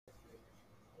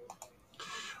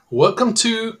Welcome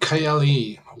to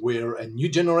KLE, where a new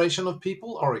generation of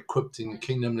people are equipped in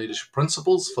kingdom leadership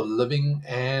principles for living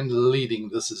and leading.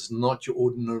 This is not your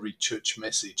ordinary church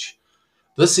message.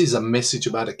 This is a message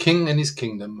about a king and his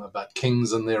kingdom, about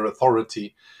kings and their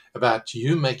authority, about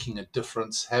you making a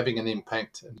difference, having an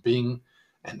impact, and being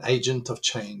an agent of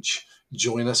change.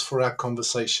 Join us for our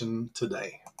conversation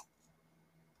today.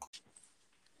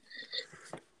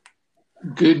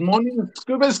 Good morning,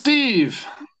 Scuba Steve.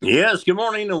 Yes, good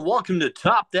morning and welcome to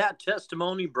Top That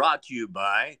Testimony, brought to you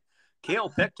by Kale,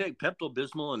 Pectate,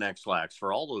 Pepto-Bismol, and X-Lax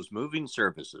for all those moving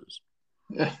surfaces.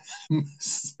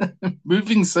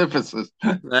 Moving surfaces.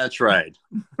 That's right.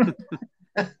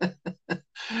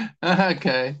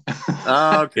 Okay.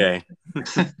 Okay.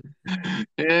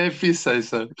 If you say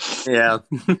so. Yeah.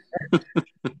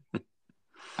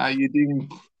 How you doing?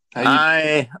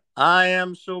 I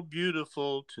am so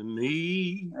beautiful to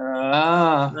me.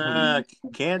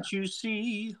 Can't you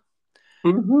see?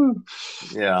 Woo-hoo.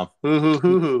 Yeah.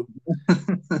 Hoo-hoo-hoo-hoo.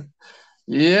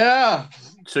 Yeah.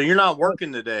 So you're not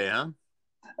working today,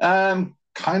 huh?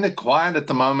 Kind of quiet at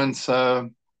the moment. So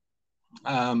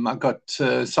I got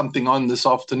something on this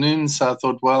afternoon. So I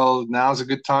thought, well, now's a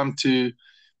good time to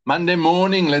Monday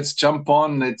morning. Let's jump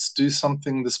on. Let's do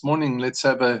something this morning. Let's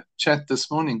have a chat this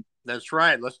morning. That's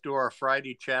right. Let's do our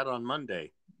Friday chat on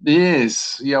Monday.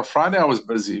 Yes. Yeah, Friday I was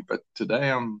busy, but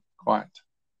today I'm quiet.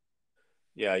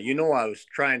 Yeah, I was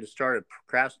trying to start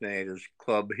a procrastinators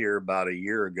club here about a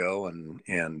year ago,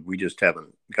 and we just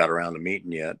haven't got around to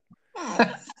meeting yet.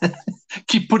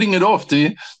 Keep putting it off, do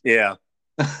you? Yeah.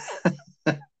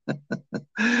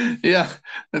 Yeah,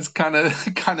 that's kind of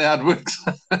how it works.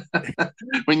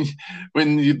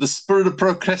 when the spirit of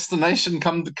procrastination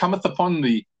cometh upon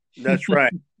thee. That's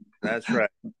right. That's right.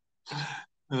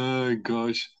 Oh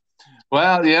gosh.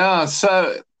 Well, yeah.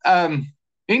 So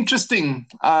interesting.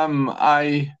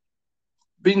 I've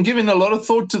been giving a lot of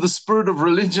thought to the spirit of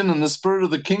religion and the spirit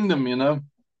of the kingdom.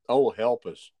 Oh, help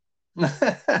us.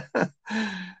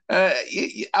 I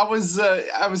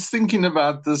was thinking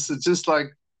about this. It's just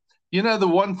like, the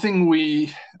one thing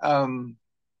we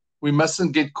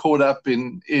mustn't get caught up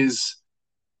in is,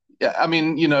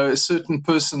 a certain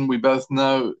person we both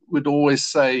know would always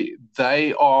say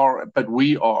they are, but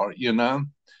we are,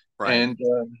 Right.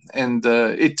 And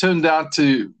it turned out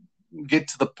to get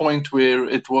to the point where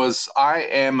it was I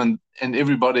am and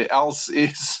everybody else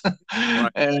is.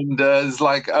 Right. And it's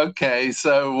like, okay,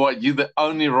 so what, you're the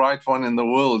only right one in the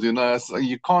world, so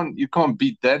you can't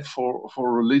beat that for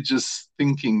religious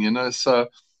thinking, so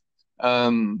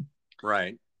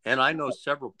right. And I know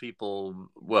several people,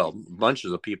 well,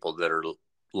 bunches of people that are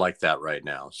like that right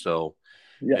now. So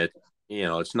yeah.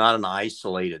 It's not an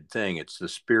isolated thing. It's the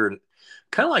spirit,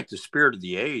 kind of like the spirit of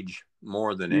the age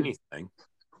more than anything.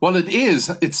 Well, it is.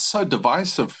 It's so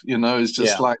divisive, it's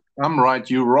just like, I'm right,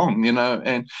 you're wrong,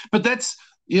 but that's,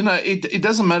 it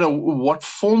doesn't matter what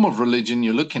form of religion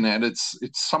you're looking at. It's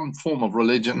some form of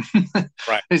religion.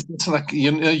 Right. It's like,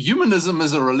 humanism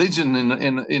is a religion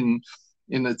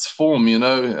in its form,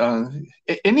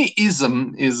 any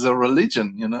ism is a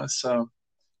religion, so.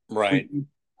 Right.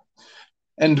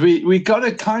 We got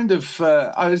to kind of,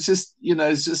 I was just,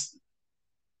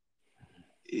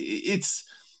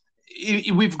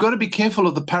 we've got to be careful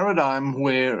of the paradigm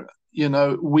where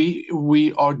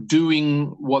we are doing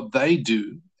what they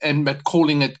do but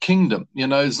calling it kingdom,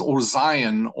 or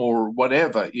Zion or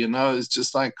whatever, it's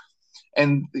just like,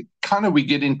 and kind of we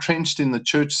get entrenched in the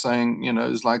church saying,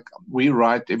 it's like, we're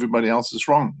right, everybody else is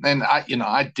wrong. And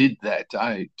I did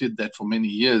that for many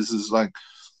years. It's like,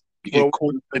 you get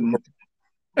caught up in.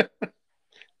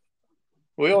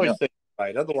 We always think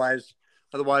right. Otherwise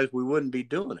we wouldn't be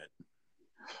doing it.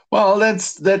 Well,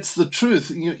 that's the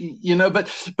truth,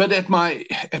 but at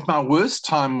my worst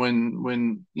time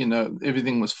when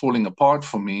everything was falling apart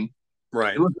for me,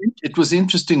 right, it was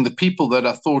interesting. The people that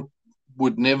I thought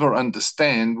would never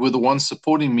understand were the ones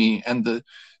supporting me, and the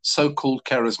so-called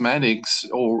charismatics,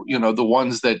 or the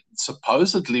ones that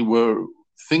supposedly were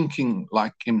thinking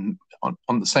like him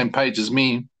on the same page as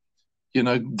me,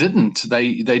 didn't.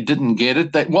 They didn't get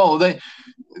it.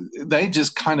 They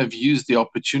just kind of used the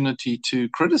opportunity to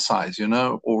criticize,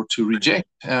 or to reject.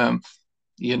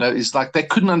 It's like they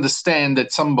couldn't understand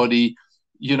that somebody,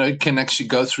 can actually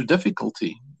go through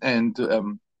difficulty. And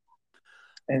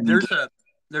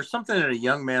there's something that a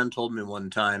young man told me one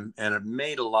time, and it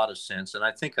made a lot of sense. And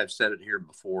I think I've said it here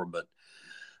before, but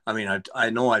I mean, I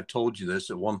know I've told you this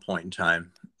at one point in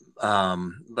time.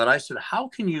 But I said, how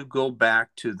can you go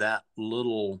back to that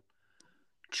little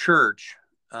church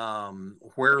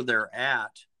where they're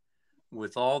at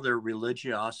with all their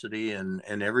religiosity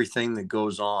and everything that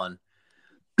goes on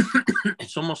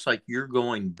it's almost like you're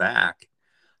going back.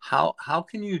 How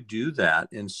can you do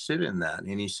that and sit in that?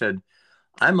 And he said,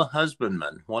 I'm a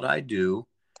husbandman. What I do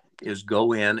is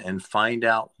go in and find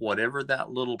out whatever that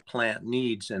little plant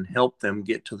needs and help them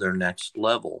get to their next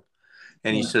level.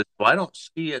 And he says, well, I don't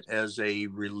see it as a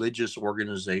religious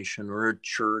organization or a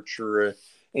church or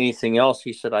anything else.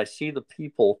 He said, I see the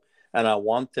people and I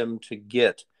want them to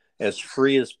get as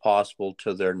free as possible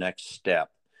to their next step.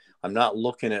 I'm not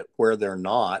looking at where they're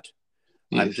not.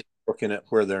 Yes. I'm just looking at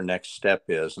where their next step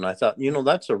is. And I thought,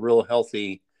 that's a real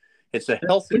healthy, it's a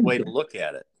healthy way to look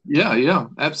at it. Yeah,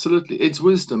 absolutely. It's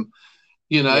wisdom.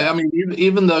 I mean,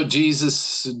 even though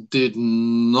Jesus did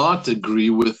not agree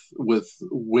with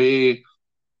where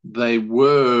they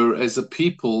were as a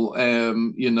people,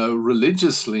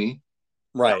 religiously,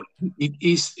 right?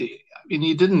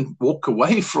 He didn't walk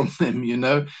away from them.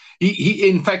 He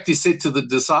in fact, he said to the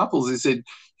disciples, he said,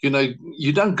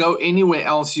 you don't go anywhere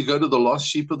else. You go to the lost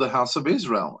sheep of the house of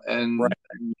Israel, and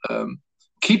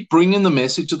keep bringing the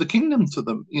message of the kingdom to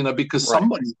them. Because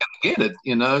somebody's going to get it.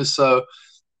 So.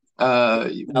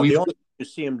 The only thing you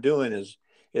see him doing is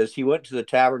he went to the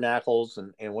tabernacles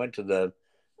and went to the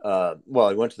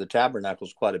he went to the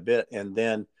tabernacles quite a bit, and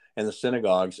the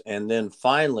synagogues, and then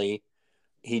finally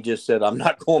he just said, I'm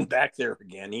not going back there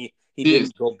again. He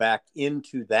didn't go back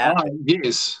into that.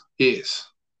 Yes.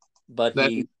 But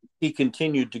he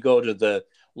continued to go to the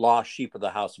lost sheep of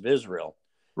the house of Israel.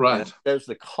 Right. And it says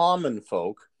the common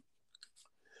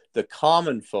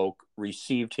folk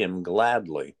received him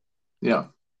gladly. Yeah.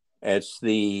 It's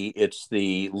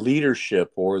the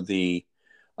leadership or the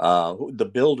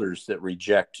builders that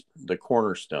reject the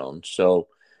cornerstone. So,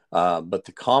 but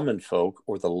the common folk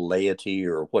or the laity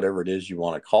or whatever it is you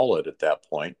want to call it at that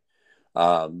point,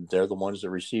 they're the ones that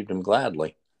received him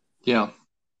gladly. Yeah.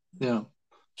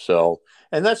 So,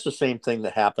 and that's the same thing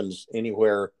that happens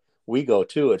anywhere we go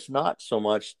to. It's not so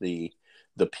much the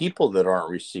people that aren't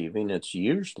receiving. It's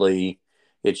usually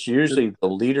the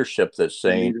leadership that's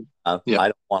saying, I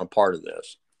don't want a part of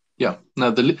this. Yeah. No,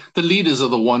 the leaders are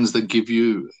the ones that give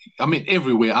you, I mean,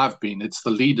 everywhere I've been, it's the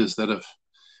leaders that have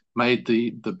made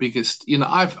the biggest,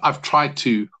 I've tried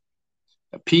to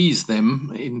appease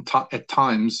them at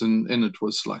times, and it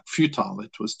was like futile.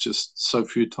 It was just so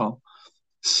futile.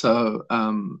 So,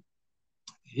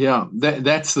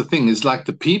 that's the thing, is like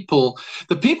the people,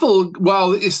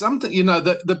 well, it's something,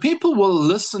 the people will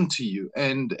listen to you,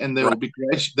 and they'll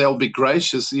be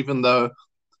gracious, even though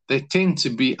they tend to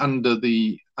be under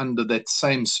that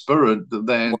same spirit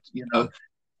that,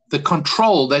 the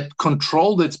control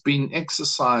that's being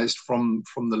exercised from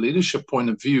the leadership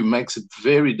point of view makes it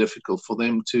very difficult for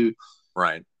them to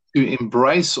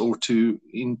embrace or to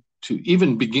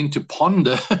even begin to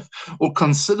ponder or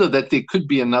consider that there could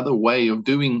be another way of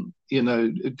doing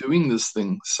this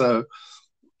thing. So,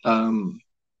 than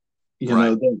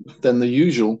the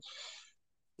usual.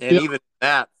 And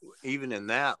even in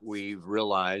that, we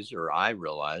realize, or I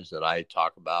realize, that I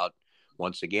talk about,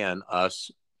 once again, us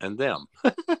and them.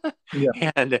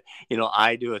 And,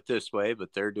 I do it this way,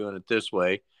 but they're doing it this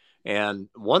way. And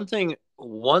one thing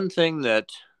that,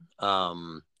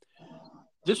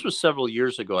 this was several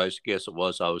years ago, I guess it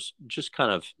was, I was just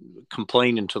kind of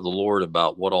complaining to the Lord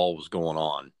about what all was going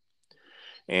on.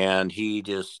 And he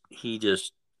just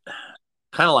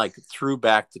kind of like threw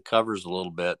back the covers a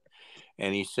little bit.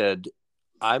 And he said,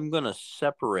 I'm going to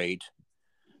separate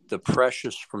the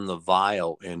precious from the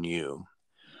vile in you.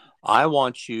 I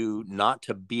want you not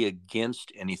to be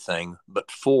against anything, but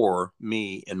for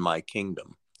me in my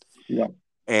kingdom. Yeah.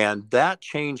 And that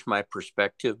changed my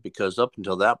perspective, because up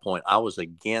until that point, I was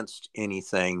against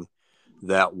anything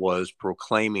that was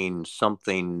proclaiming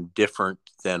something different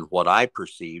than what I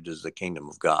perceived as the kingdom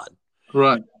of God.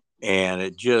 Right. And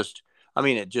it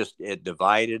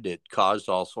divided, it caused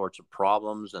all sorts of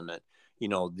problems, and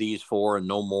these four and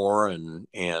no more. And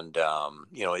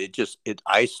it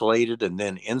isolated and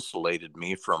then insulated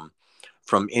me from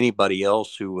anybody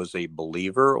else who was a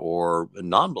believer or a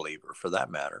non-believer, for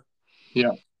that matter.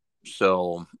 Yeah.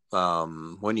 So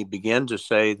when you begin to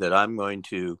say that I'm going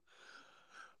to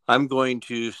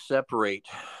separate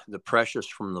the precious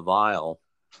from the vile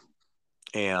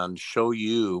and show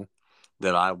you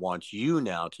that I want you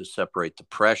now to separate the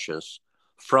precious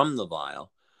from the vile,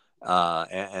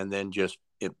 and then just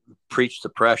preach the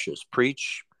precious,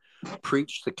 preach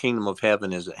the kingdom of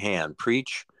heaven is at hand,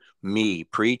 preach me,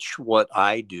 preach what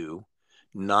I do,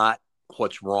 not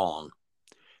what's wrong.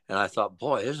 And I thought,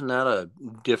 boy, isn't that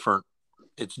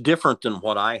it's different than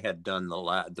what I had done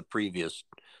the previous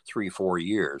 3-4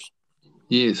 years.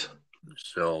 Yes.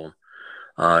 So,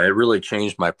 It really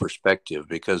changed my perspective,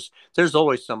 because there's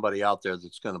always somebody out there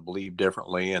that's going to believe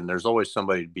differently, and there's always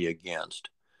somebody to be against.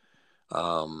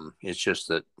 It's just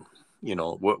that,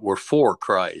 we're for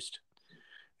Christ,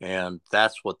 and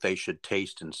that's what they should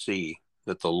taste and see,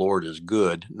 that the Lord is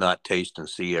good, not taste and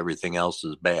see everything else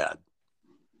is bad.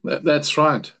 That's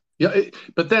right. Yeah,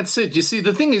 but that's it. You see,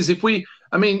 the thing is, the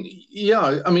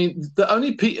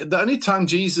only time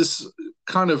Jesus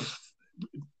kind of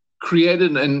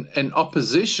created an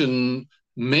opposition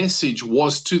message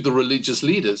was to the religious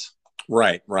leaders.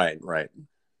 Right.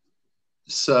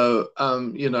 So,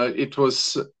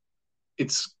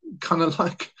 it's kind of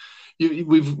like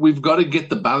we've got to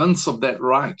get the balance of that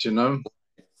right, And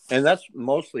that's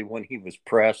mostly when he was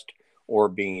pressed or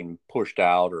being pushed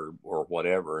out or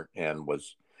whatever, and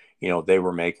was, they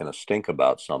were making a stink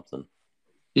about something.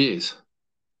 Yes.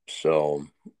 So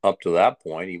up to that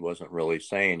point, he wasn't really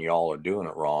saying y'all are doing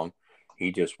it wrong.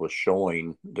 He just was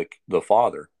showing the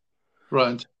Father.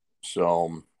 Right.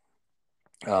 So,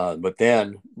 but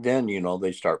then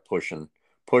they start pushing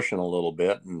a little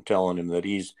bit and telling him that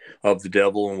he's of the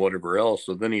devil and whatever else.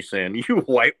 So then he's saying, "You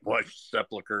whitewashed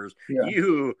sepulchres, yeah.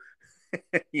 you,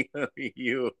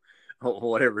 you,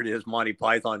 whatever it is." Monty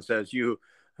Python says, "You."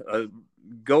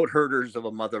 Goat herders of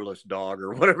a motherless dog,"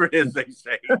 or whatever it is they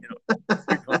say.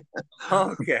 Going,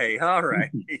 okay, all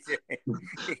right.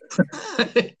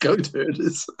 Goat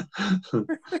herders.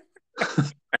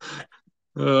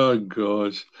 Oh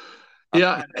gosh,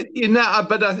 yeah.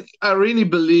 But I really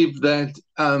believe that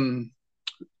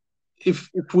if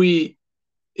we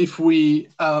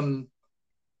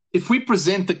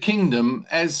present the kingdom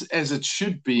as it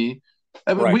should be.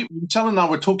 Right. Michelle and I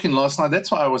were talking last night.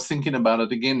 That's why I was thinking about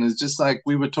it again. It's just like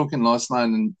we were talking last night,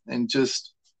 and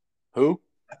just who?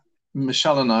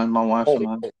 Michelle and I, my wife and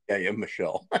I. Yeah,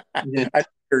 Michelle. Yeah. I didn't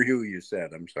hear who you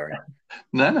said. I'm sorry.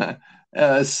 No.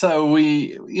 So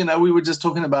we were just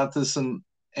talking about this, and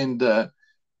I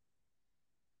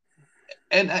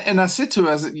said to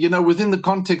her, within the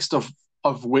context of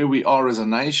where we are as a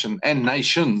nation and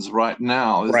nations right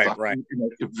now, is right.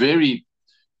 A very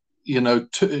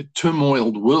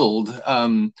turmoiled world,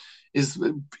 is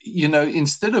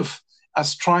instead of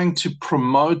us trying to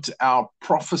promote our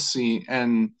prophecy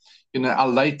and our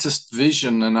latest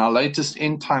vision and our latest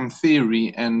end time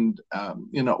theory and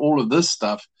all of this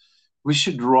stuff, we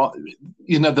should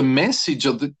the message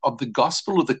of the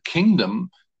gospel of the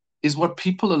kingdom is what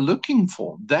people are looking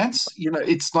for. That's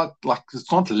it's not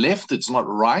left, it's not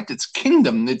right, it's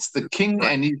kingdom. It's the king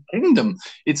and his kingdom.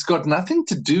 It's got nothing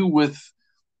to do with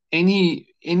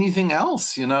anything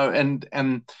else, and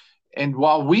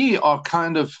while we are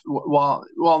kind of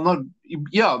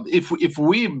if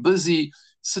we're busy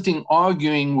sitting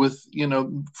arguing with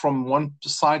from one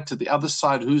side to the other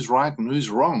side who's right and who's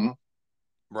wrong,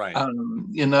 right,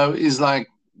 is like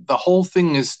the whole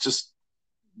thing is just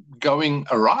going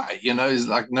awry. Is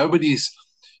like nobody's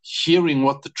hearing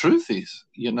what the truth is,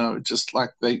 just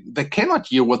like they cannot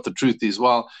hear what the truth is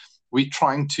while we're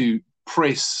trying to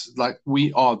press like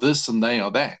we are this and they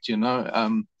are that.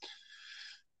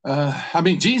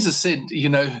 Jesus said,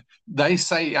 they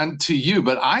say unto you,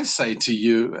 but I say to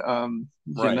you.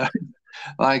 right.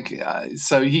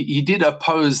 So he did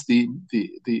oppose the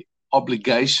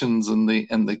obligations and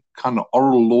the kind of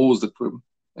oral laws that were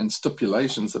and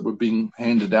stipulations that were being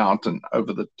handed out and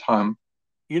over the time.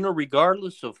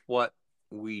 Regardless of what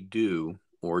we do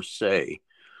or say,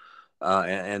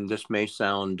 and this may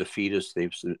sound defeatist,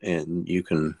 and you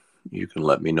can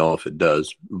let me know if it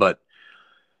does, but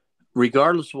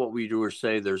regardless of what we do or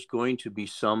say, there's going to be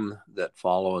some that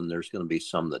follow and there's going to be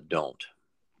some that don't.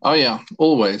 Oh yeah,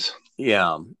 always.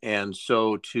 Yeah. And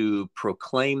so to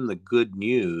proclaim the good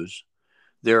news,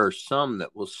 there are some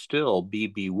that will still be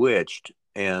bewitched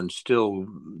and still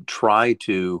try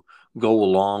to go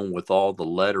along with all the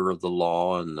letter of the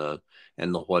law and the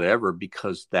whatever,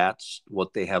 because that's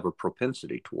what they have a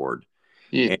propensity toward.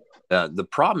 Yeah. And, the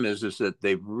problem is that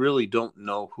they really don't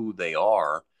know who they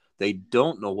are. They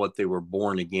don't know what they were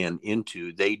born again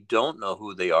into. They don't know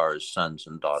who they are as sons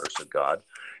and daughters of God.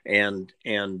 And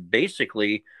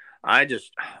basically, I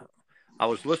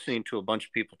was listening to a bunch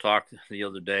of people talk the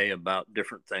other day about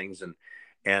different things,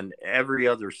 and every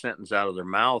other sentence out of their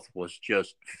mouth was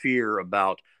just fear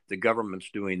about the government's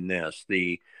doing this,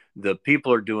 the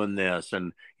people are doing this,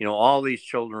 and all these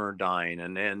children are dying,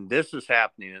 and this is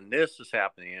happening, and this is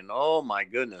happening, and oh my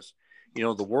goodness,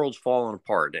 the world's falling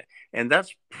apart. And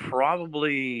that's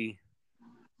probably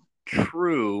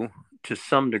true to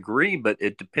some degree, but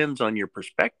it depends on your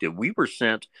perspective. We were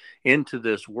sent into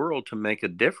this world to make a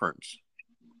difference.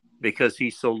 Because he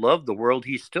so loved the world,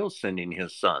 he's still sending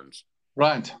his sons.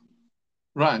 Right.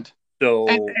 Right. And So,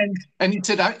 and he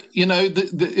said,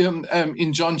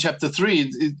 in John chapter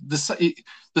 3,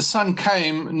 the Son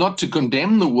came not to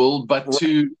condemn the world, but right,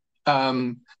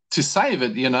 to save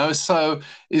it. So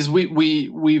is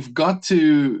we've got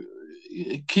to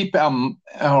keep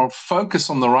our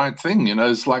focus on the right thing.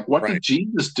 It's like, what did right.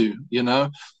 Jesus do?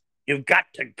 You've got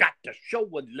to show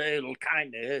a little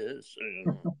kindness.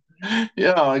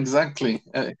 Yeah, exactly.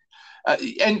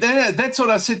 And that's what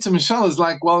I said to Michelle, is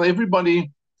like, well,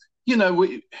 everybody,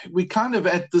 we kind of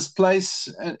at this place,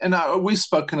 and we've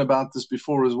spoken about this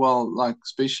before as well, like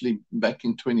especially back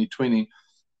in 2020.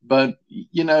 But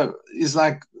it's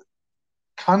like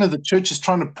kind of the church is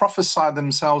trying to prophesy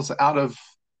themselves out of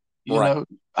Right,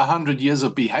 100 years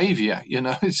of behavior.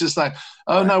 It's just like,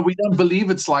 oh right, no, we don't believe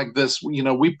it's like this.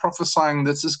 We're prophesying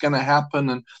this is going to happen,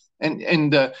 and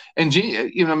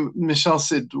Michelle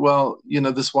said, well,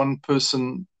 this one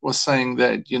person was saying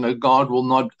that God will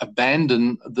not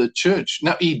abandon the church.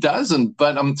 No, He doesn't.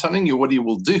 But I'm telling you, what He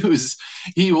will do is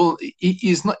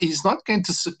He's not going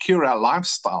to secure our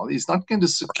lifestyle. He's not going to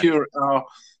right, secure our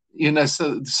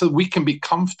so we can be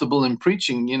comfortable in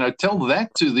preaching. Tell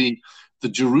that to the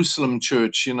Jerusalem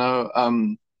church.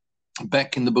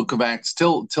 Back in the book of Acts,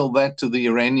 tell that to the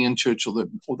Iranian church, or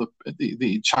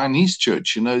the Chinese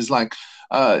church. It's like,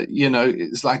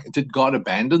 it's like, did God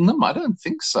abandon them? I don't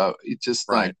think so. It's just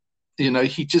right, like,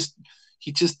 he just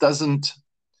doesn't.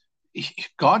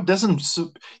 God doesn't.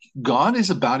 God is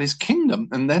about His kingdom,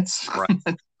 and that's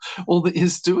right, all there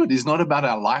is to it. It's not about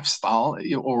our lifestyle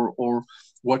or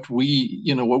what we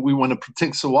want to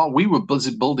protect. So while we were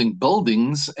busy building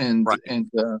buildings right. and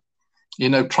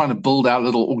trying to build our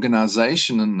little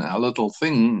organization and our little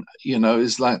thing,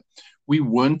 is like we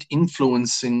weren't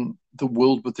influencing the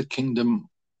world with the kingdom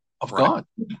of Right. God,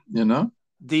 you know?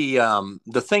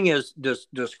 The thing is,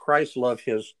 does Christ love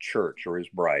his church or his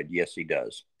bride? Yes, he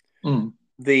does. Mm,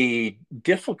 The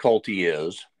difficulty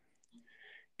is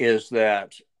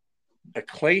that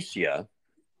ecclesia,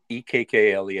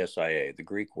 ekklesia, the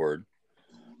Greek word,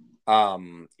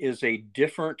 is a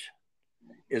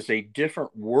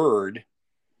different word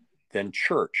than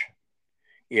church.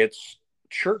 It's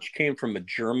church came from a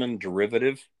German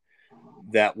derivative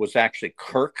that was actually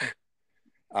Kirk.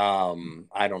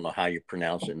 I don't know how you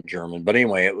pronounce it in German, but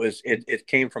anyway, it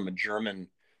came from a German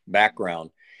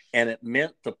background, and it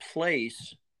meant the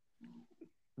place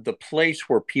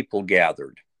where people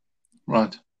gathered.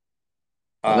 right.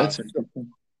 Oh, Uh, that's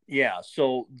interesting. yeah,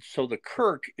 so the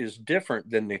Kirk is different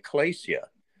than the ecclesia.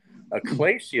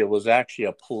 Ecclesia was actually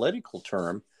a political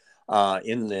term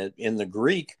in the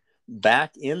Greek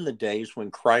back in the days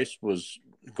when Christ was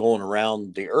going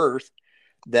around the earth.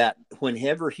 That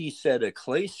whenever he said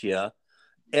ecclesia,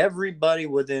 everybody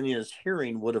within his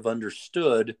hearing would have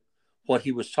understood what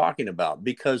he was talking about,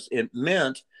 because it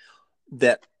meant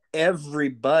that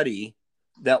everybody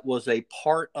that was a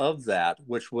part of that,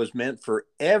 which was meant for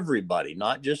everybody,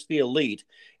 not just the elite,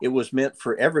 it was meant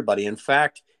for everybody. In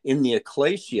fact, in the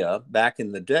ecclesia back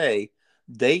in the day,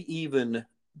 they even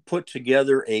put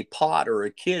together a pot or a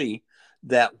kitty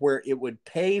that where it would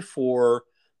pay for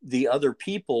the other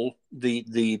people,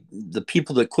 the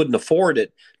people that couldn't afford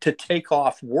it, to take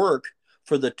off work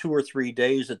for the 2 or 3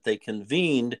 days that they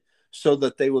convened, so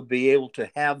that they would be able to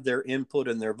have their input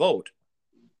and their vote.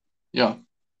 Yeah.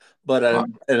 But Wow.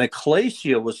 an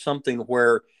ecclesia was something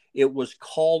where it was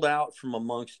called out from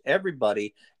amongst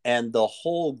everybody, and the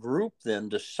whole group then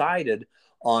decided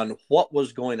on what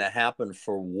was going to happen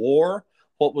for war,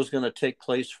 what was going to take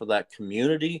place for that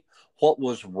community, what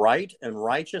was right and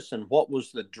righteous, and what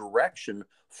was the direction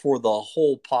for the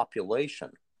whole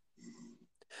population.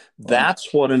 Wow.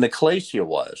 That's what an ecclesia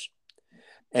was.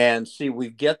 And see, we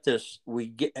get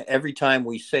every time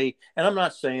we say, and I'm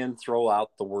not saying throw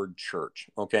out the word church,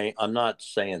 okay? I'm not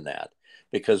saying that,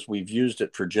 because we've used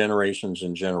it for generations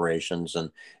and generations.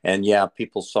 And yeah,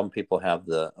 some people have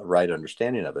the right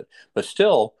understanding of it. But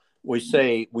still, we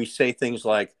say things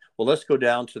like, well, let's go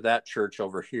down to that church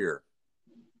over here,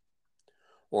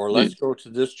 or let's Yes. go to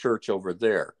this church over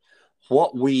there.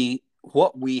 What we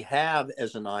have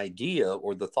as an idea,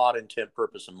 or the thought, intent,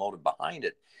 purpose, and motive behind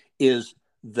it, is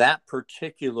that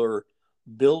particular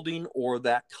building or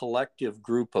that collective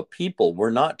group of people. We're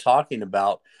not talking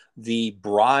about the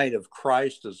bride of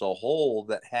Christ as a whole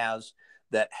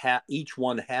each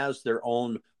one has their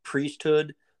own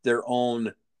priesthood, their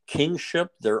own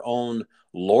kingship, their own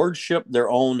lordship,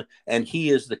 and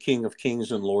he is the King of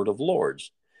Kings and Lord of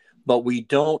Lords. But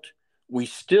we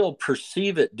still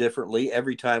perceive it differently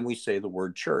every time we say the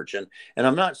word church. And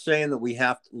I'm not saying that we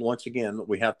have to, once again, that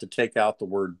we have to take out the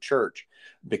word church,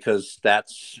 because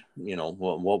that's,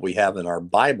 what we have in our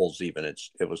Bibles. Even it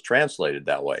was translated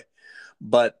that way.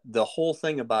 But the whole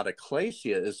thing about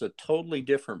ecclesia is a totally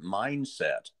different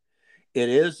mindset. It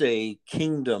is a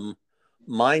kingdom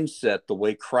mindset, the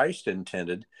way Christ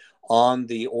intended, on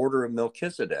the order of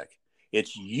Melchizedek.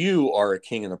 It's, you are a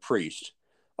king and a priest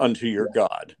unto your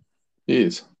God.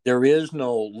 Yes. There is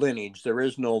no lineage. There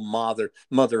is no mother,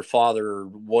 father, or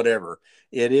whatever.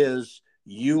 It is,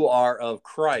 you are of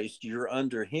Christ. You're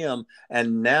under him.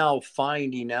 And now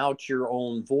finding out your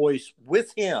own voice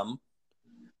with him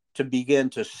to begin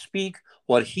to speak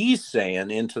what he's saying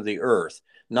into the earth.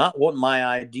 Not what my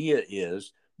idea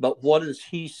is, but what is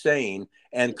he saying,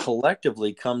 and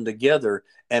collectively come together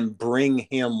and bring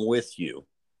him with you.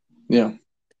 Yeah.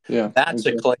 Yeah. That's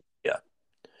ecclesia.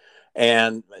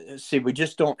 And see, we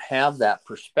just don't have that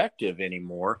perspective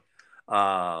anymore.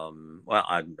 Well,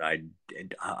 I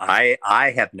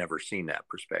have never seen that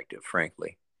perspective,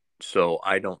 frankly. So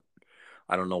I don't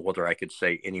know whether I could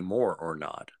say any more or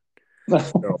not.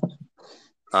 So,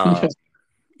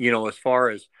 as far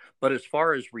as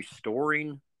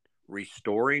restoring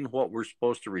what we're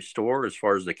supposed to restore, as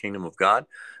far as the kingdom of God,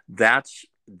 that's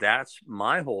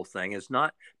my whole thing. Is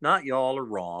not y'all are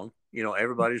wrong.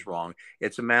 Everybody's wrong.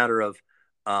 It's a matter of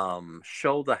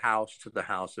show the house to the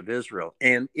house of Israel.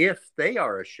 And if they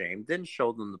are ashamed, then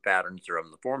show them the patterns thereof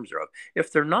and the forms thereof.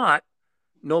 If they're not,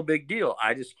 no big deal.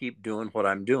 I just keep doing what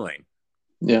I'm doing.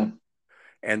 Yeah.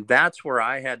 And that's where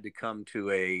I had to come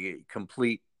to a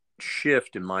complete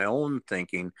shift in my own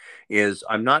thinking. Is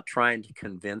I'm not trying to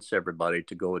convince everybody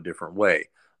to go a different way.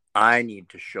 I need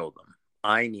to show them.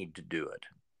 I need to do it.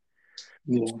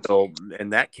 Yeah. So,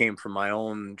 and that came from my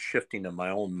own shifting of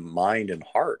my own mind and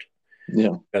heart.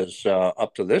 Yeah. Because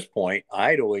up to this point,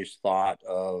 I'd always thought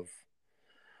of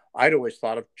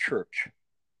church,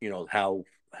 how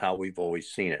we've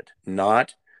always seen it,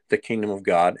 not the kingdom of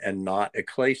God, and not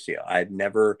ecclesia. I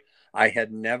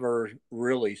had never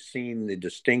really seen the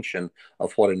distinction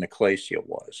of what an ecclesia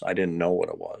was. I didn't know what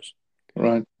it was.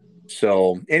 Right.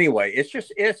 So anyway, it's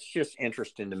just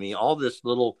interesting to me, all this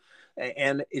little,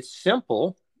 and it's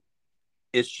simple.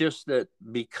 It's just that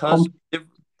because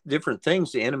different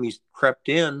things, the enemy's crept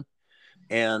in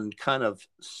and kind of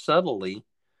subtly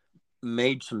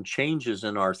made some changes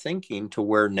in our thinking to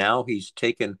where now he's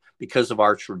taken, because of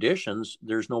our traditions,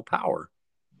 there's no power.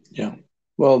 Yeah.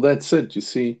 Well, that's it, you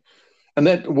see. And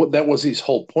that was his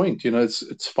whole point.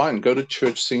 It's fine. Go to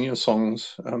church, sing your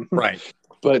songs. Right.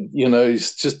 But,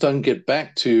 just don't get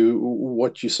back to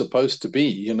what you're supposed to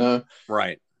be,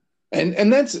 Right.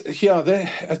 And that's,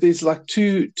 there's like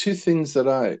two things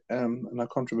that and I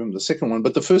can't remember the second one,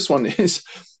 but the first one is,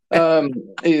 now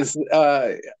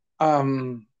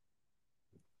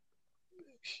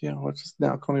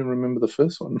I can't even remember the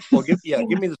first one. Well, give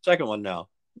me the second one now.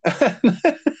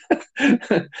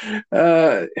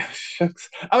 Shucks.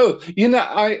 Oh,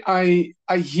 I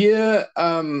hear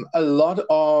a lot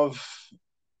of,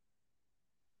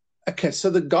 okay, so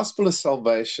the gospel of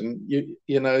salvation,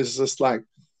 is just like,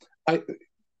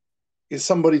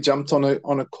 somebody jumped on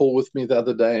a call with me the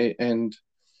other day, and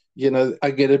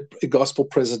I get a gospel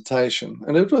presentation,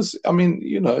 and it was,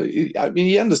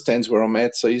 he understands where I'm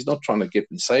at, so he's not trying to get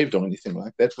me saved or anything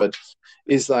like that, but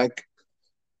it's like,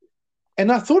 and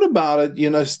I thought about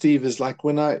it, Steve, is like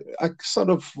when I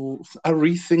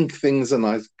rethink things, and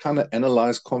I kind of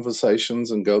analyze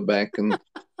conversations and go back and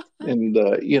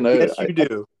yes, you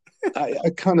do. I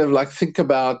kind of like think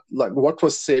about like what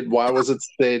was said, why was it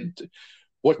said,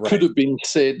 what Right. could have been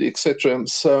said, etc.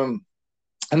 So,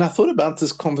 and I thought about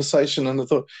this conversation, and I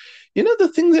thought,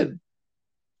 the thing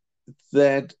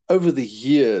that over the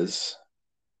years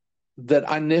that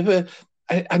I never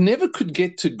could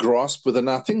get to grasp with, and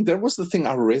I think that was the thing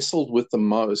I wrestled with the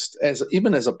most,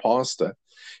 even as a pastor,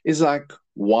 is like,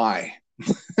 why?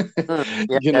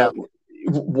 Yeah.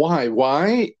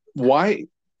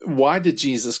 Why did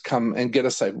Jesus come and get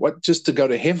us saved? What, just to go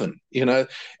to heaven?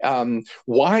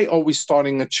 Why are we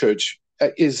starting a church?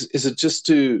 Is it just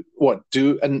to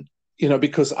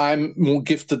because I'm more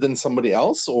gifted than somebody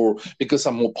else, or because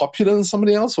I'm more popular than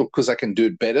somebody else, or because I can do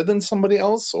it better than somebody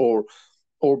else, or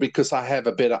because I have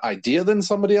a better idea than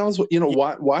somebody else?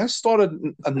 Why start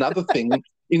another thing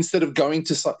instead of going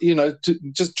to to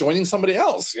just joining somebody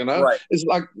else? Right. It's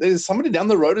like there's somebody down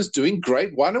the road is doing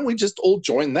great. Why don't we just all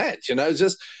join that?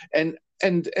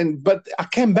 But I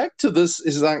came back to this,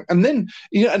 is like, and then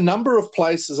a number of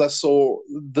places I saw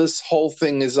this whole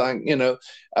thing is like,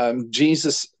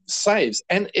 Jesus saves.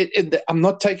 And I'm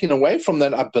not taking away from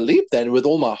that. I believe that with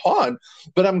all my heart,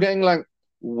 but I'm going like,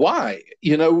 why?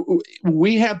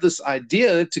 We have this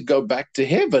idea to go back to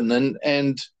heaven,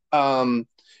 and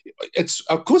it's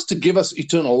of course to give us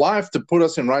eternal life, to put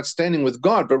us in right standing with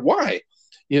God, but why?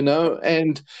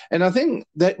 And I think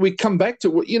that we come back to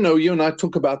what, you and I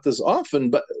talk about this often,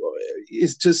 but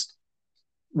it's just,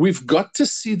 we've got to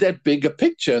see that bigger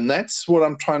picture. And that's what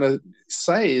I'm trying to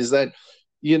say, is that,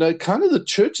 kind of the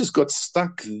church has got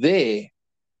stuck there.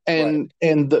 And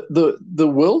right. And the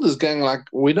world is going like,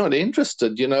 we're not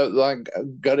interested, like,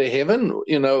 go to heaven,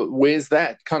 where's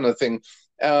that kind of thing.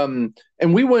 And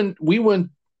we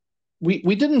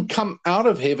didn't come out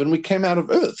of heaven, we came out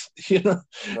of earth, Right.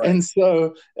 And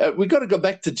so we got to go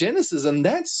back to Genesis, and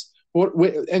that's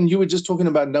and you were just talking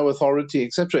about no authority,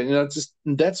 etc. Just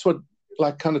that's what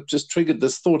like kind of just triggered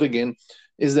this thought again,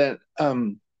 is that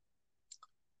the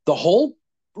whole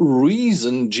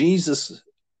reason Jesus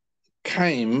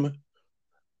came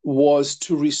was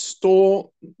to restore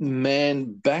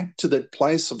man back to that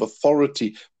place of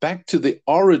authority, back to the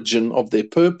origin of their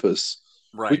purpose,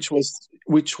 right.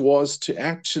 which was to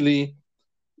actually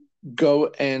go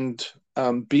and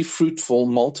be fruitful,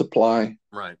 multiply,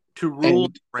 right, to rule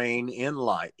and reign in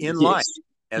life, as one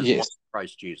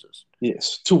Christ Jesus.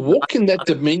 Yes, to walk in that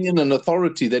dominion and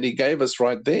authority that He gave us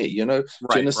right there. Right,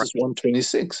 Genesis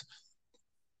 1:26.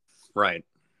 Right.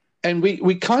 And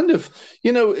we kind of,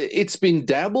 it's been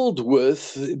dabbled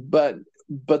with, but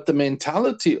the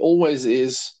mentality always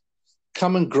is,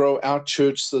 come and grow our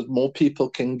church so that more people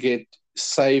can get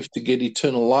saved, to get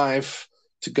eternal life,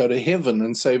 to go to heaven.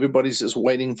 And so everybody's just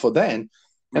waiting for that. And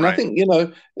right. I think,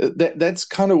 that's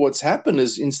kind of what's happened,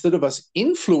 is instead of us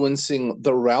influencing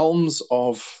the realms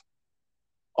of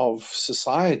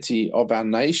society, of our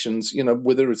nations,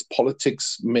 whether it's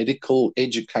politics, medical,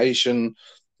 education,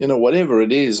 whatever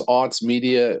it is, arts,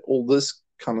 media, all this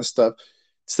kind of stuff,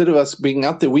 instead of us being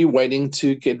out there, we're waiting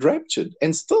to get raptured.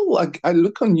 And still, like, I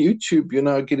look on YouTube,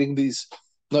 getting these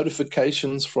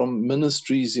notifications from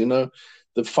ministries, the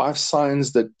 5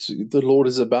 signs that the Lord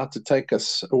is about to take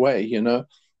us away, Right.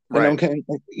 And I'm going,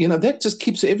 that just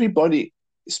keeps everybody.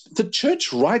 The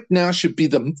church right now should be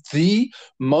the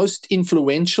most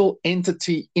influential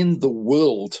entity in the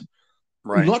world.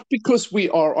 Right. Not because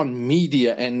we are on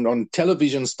media and on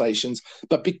television stations,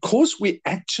 but because we're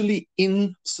actually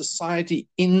in society,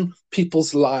 in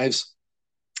people's lives,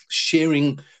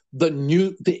 sharing there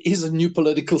is a new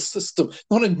political system,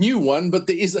 not a new one, but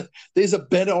there's a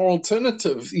better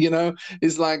alternative.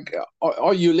 It's like,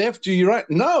 are you left? Are you right?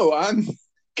 No, I'm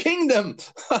kingdom.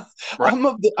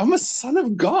 Right. I'm a son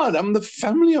of God. I'm the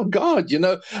family of God.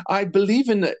 I believe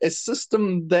in a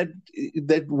system that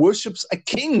worships a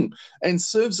king and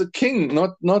serves a king,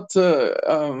 and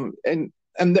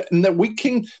that we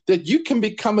can, that you can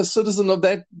become a citizen of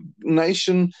that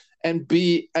nation and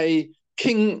be a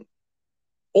king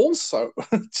also.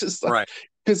 Just like, right.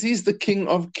 Because He's the King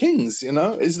of Kings,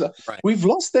 right. We've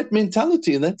lost that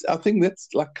mentality. And I think that's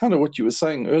like kind of what you were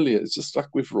saying earlier. It's just like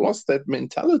we've lost that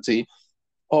mentality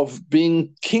of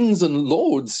being kings and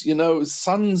lords,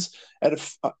 sons at a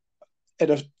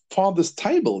father's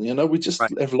table. We just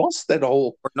right. have lost that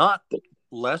whole. We're not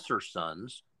lesser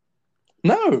sons.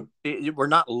 No. We're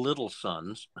not little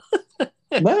sons.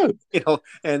 No.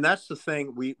 And that's the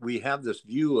thing. We have this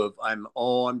view of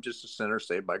I'm just a sinner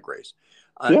saved by grace.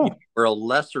 We're a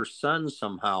lesser son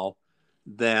somehow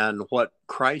than what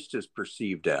Christ is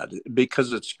perceived at,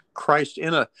 because it's Christ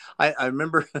I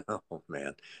remember, oh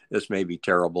man, this may be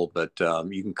terrible, but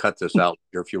you can cut this out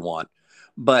here if you want.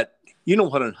 But you know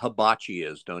what a hibachi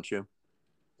is, don't you?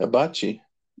 Hibachi.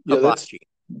 Yeah, hibachi.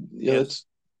 It's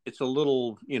a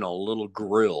little, little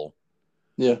grill.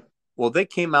 Yeah. Well, they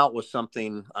came out with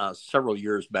something several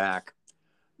years back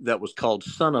that was called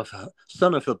Son of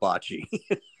Hibachi.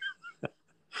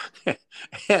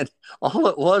 And all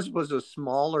it was a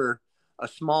smaller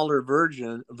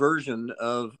version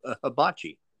of a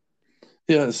hibachi.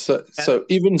 Yeah, so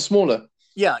even smaller.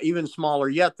 Yeah, even smaller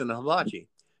yet than a hibachi.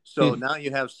 So now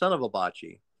you have Son of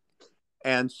Hibachi.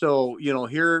 And so,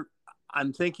 here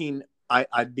I'm thinking,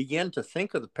 I began to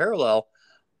think of the parallel.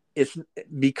 It's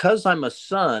because I'm a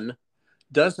son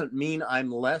doesn't mean I'm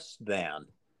less than.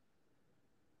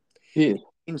 Yeah. It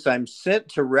means I'm sent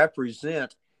to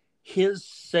represent His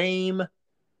the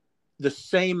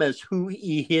same as who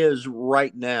He is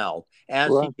right now. As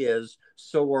right. He is,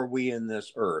 so are we in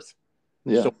this earth.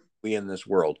 Yeah. So are we in this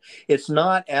world. It's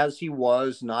not as He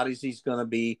was, not as He's going to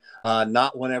be,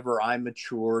 not whenever I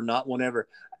mature, not whenever.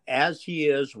 as he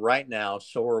is right now,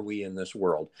 so are we in this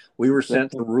world. We were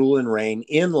sent to Exactly. rule and reign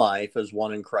in life as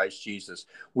one in Christ Jesus.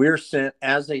 We're sent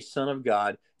as a son of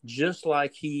God, just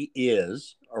like he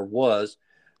is or was,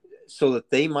 so that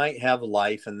they might have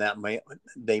life, and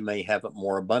they may have it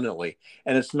more abundantly.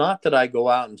 And it's not that I go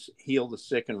out and heal the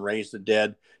sick and raise the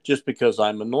dead just because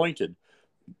I'm anointed.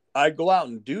 I go out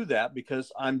and do that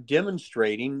because I'm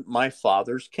demonstrating my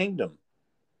Father's kingdom.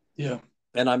 Yeah.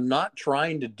 And I'm not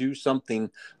trying to do something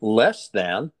less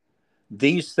than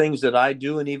these things that I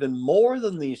do, and even more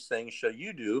than these things shall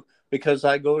you do, because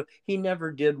he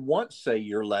never did once say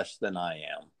you're less than I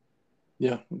am.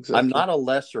 Yeah, I'm exactly. not a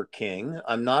lesser king.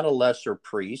 I'm not a lesser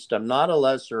priest. I'm not a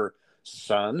lesser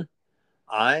son.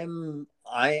 I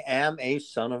am a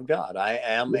son of God. I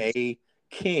am Yes. a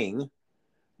king,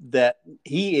 that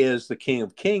he is the King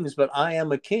of Kings, but I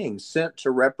am a king sent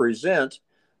to represent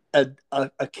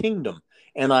a kingdom.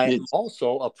 And I am Yes.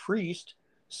 also a priest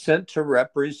sent to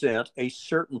represent a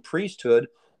certain priesthood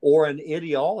or an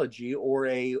ideology or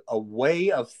a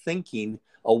way of thinking,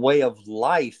 a way of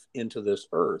life into this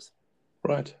earth.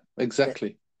 Right.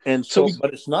 Exactly. And So so,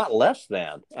 but it's not less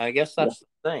than. I guess yeah, that's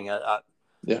the thing.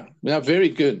 yeah, yeah, very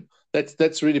good.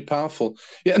 That's really powerful.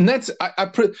 Yeah, and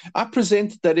I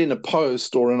presented that in a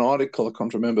post or an article, I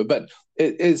can't remember, but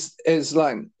it is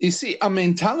like, you see, our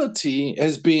mentality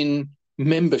has been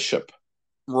membership,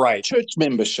 Right, church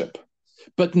membership,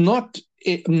 but not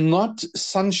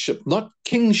sonship, not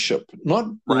kingship, not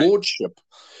right, lordship.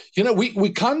 We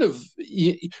kind of,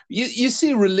 you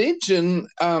see, religion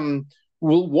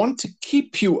will want to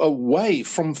keep you away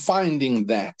from finding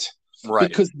that, right,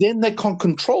 because then they can't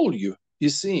control you, you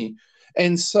see.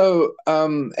 And so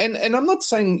and I'm not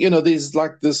saying, there's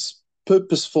like this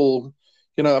purposeful,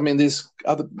 I mean,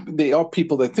 there are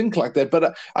people that think like that,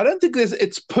 but I don't think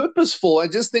it's purposeful. I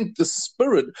just think the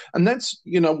spirit, and that's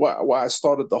why I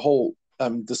started the whole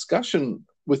discussion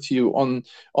with you on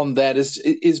that,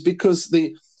 is because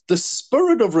the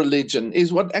spirit of religion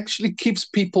is what actually keeps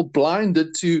people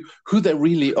blinded to who they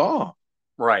really are.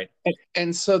 right,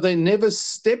 And so they never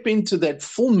step into that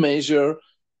full measure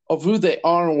of who they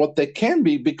are and what they can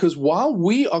be, because while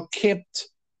we are kept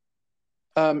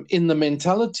in the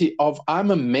mentality of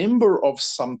I'm a member of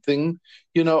something,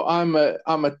 I'm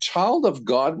a child of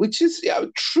God, which is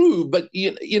true, but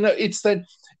it's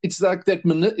like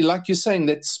that, like you're saying,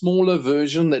 that smaller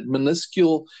version, that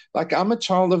minuscule. Like, I'm a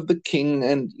child of the King,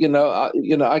 and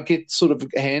I get sort of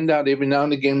a handout every now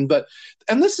and again,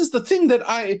 and this is the thing that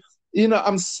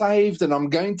I'm saved and I'm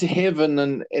going to heaven,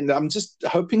 and I'm just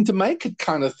hoping to make it,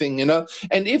 kind of thing. And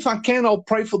if I can, I'll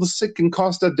pray for the sick and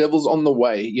cast out devils on the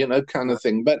way, kind of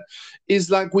thing. But it's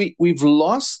like we've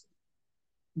lost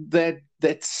that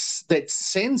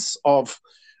sense of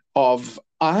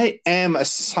I am a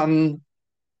son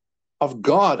of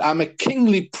God. I'm a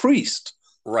kingly priest.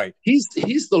 right. He's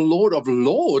the Lord of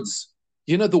Lords.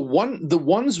 The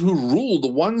ones who rule, the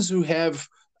ones who have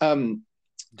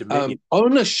Dominion.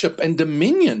 ownership and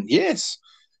dominion. Yes,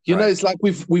 Right. it's like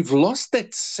we've lost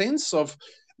that sense of,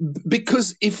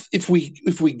 because if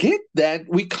we get that,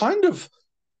 we kind of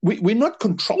we're not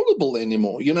controllable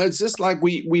anymore. It's just like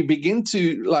we begin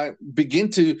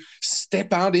to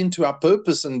step out into our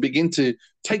purpose and begin to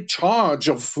take charge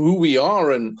of who we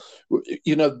are, and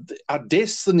our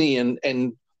destiny,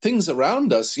 and things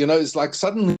around us. It's like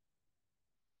suddenly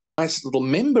nice little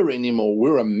member anymore.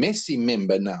 We're a messy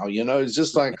member now. It's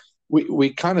just like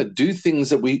we kind of do things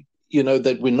that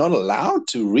that we're not allowed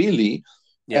to really.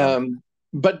 Yeah.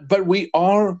 But we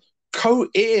are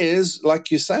co-heirs, like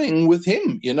you're saying, with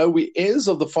him. We heirs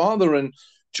of the Father and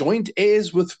joint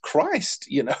heirs with Christ.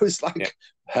 It's Yeah. like,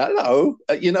 hello.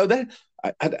 That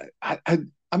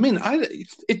I mean,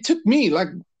 it took me like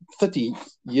 30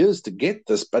 years to get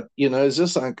this, but it's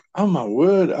just like, oh my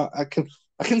word, I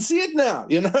can see it now.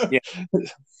 Yeah. Do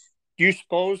you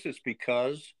suppose it's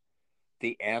because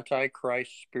the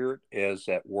Antichrist spirit is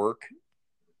at work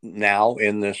now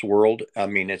in this world? I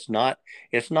mean, it's not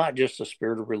just a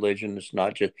spirit of religion.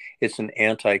 It's an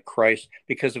Antichrist,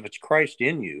 because if it's Christ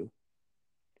in you,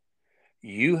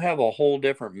 you have a whole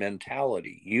different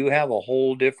mentality. You have a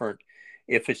whole different,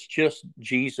 if it's just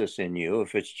Jesus in you,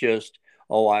 if it's just,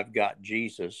 oh, I've got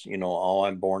Jesus, oh,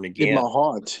 I'm born In my again.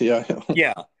 heart. Yeah.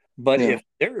 Yeah. But Yeah.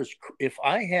 if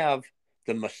I have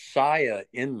the Messiah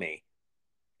in me,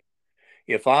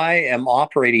 if I am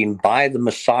operating by the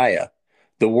Messiah,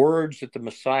 the words that the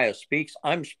Messiah speaks,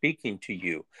 I'm speaking to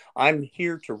you. I'm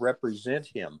here to represent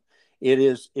him. It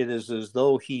is as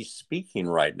though he's speaking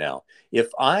right now. If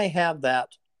I have that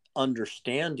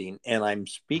understanding and I'm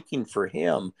speaking for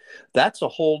him, that's a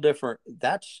whole different,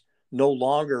 no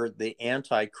longer the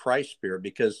Antichrist spirit,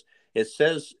 because it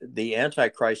says the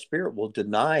Antichrist spirit will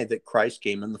deny that Christ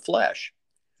came in the flesh.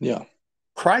 Yeah.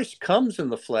 Christ comes in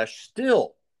the flesh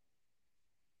still.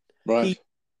 Right.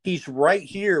 He's right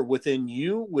here within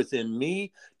you, within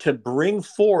me, to bring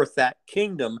forth that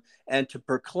kingdom and to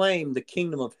proclaim the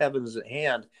kingdom of heaven's at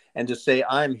hand, and to say,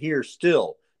 I'm here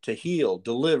still to heal,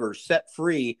 deliver, set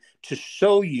free, to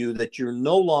show you that you're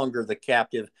no longer the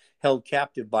captive, held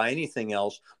captive by anything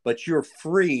else, but you're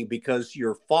free because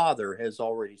your Father has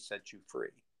already set you free.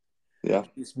 Yeah.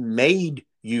 He's made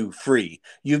you free.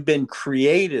 You've been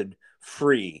created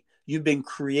free. You've been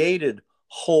created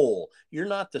whole. You're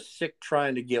not the sick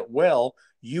trying to get well.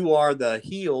 You are the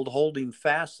healed holding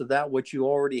fast to that which you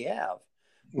already have.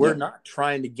 We're not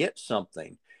trying to get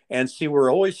something. And see,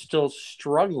 we're always still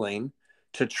struggling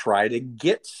to try to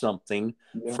get something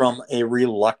from a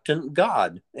reluctant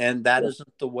God. And that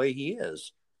isn't the way he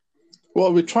is.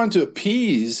 Well, we're trying to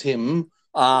appease him,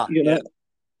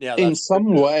 in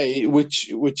some way,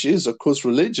 which is, of course,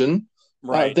 religion.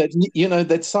 Right.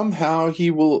 That somehow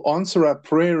he will answer our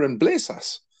prayer and bless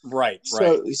us. Right.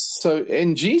 So,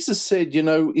 and Jesus said,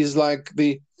 is like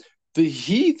the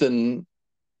heathen,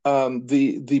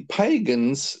 the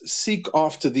pagans seek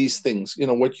after these things,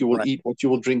 what you will eat, what you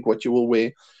will drink, what you will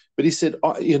wear. But he said,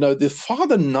 the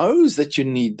Father knows that you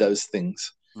need those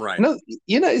things. Right.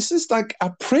 It's just like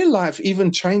our prayer life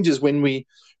even changes when we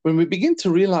begin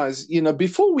to realize,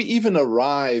 before we even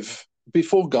arrive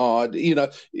before God,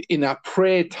 in our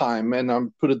prayer time, and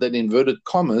I'm put it that inverted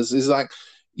commas, is like,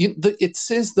 it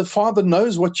says the Father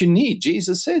knows what you need.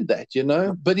 Jesus said that,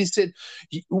 but he said,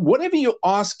 whatever you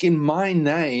ask in my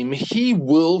name, he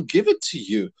will give it to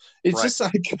you. It's just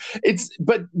like,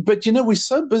 but we're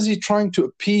so busy trying to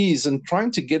appease and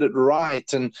trying to get it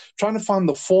right and trying to find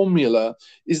the formula,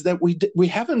 is that we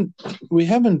haven't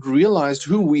realized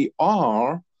who we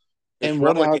are. It's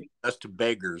relegating us to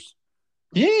beggars.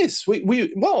 Yes,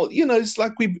 it's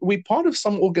like we part of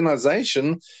some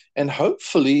organization, and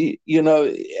hopefully,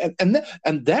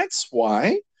 and that's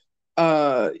why,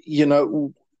 come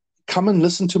and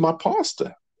listen to my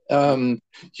pastor.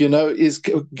 Is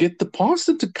get the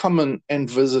pastor to come and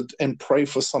visit and pray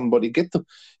for somebody. Get the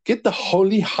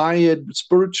holy, hired,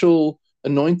 spiritual,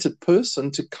 anointed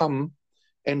person to come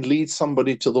and lead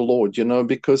somebody to the Lord.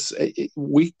 Because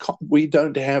we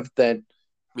don't have that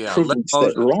privilege,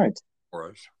 that right. For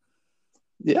us.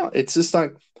 Yeah, it's just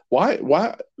like, why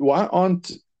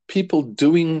aren't people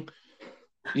doing,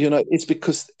 it's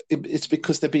because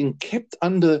they're being kept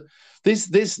under.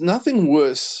 There's nothing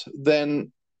worse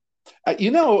than, I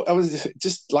was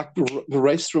just like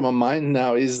race through my mind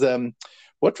now is,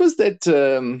 what was that,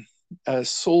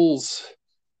 Saul's,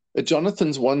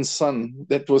 Jonathan's one son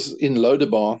that was in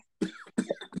Lodabar,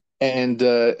 and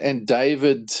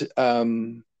David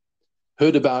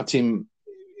heard about him,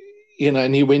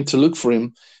 and he went to look for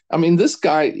him. I mean, this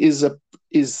guy is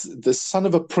the son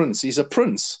of a prince. He's a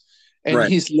prince, and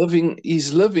he's living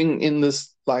in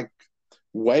this like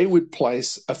wayward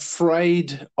place,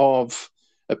 afraid of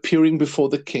appearing before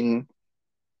the king,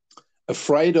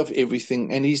 afraid of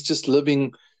everything, and he's just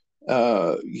living,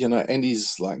 and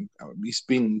he's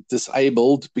been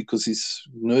disabled because his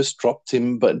nurse dropped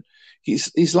him, but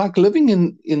he's like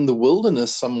living in the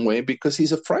wilderness somewhere because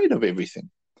he's afraid of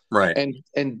everything. Right.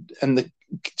 And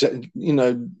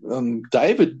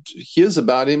David hears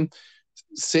about him,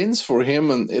 sends for him,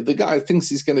 and the guy thinks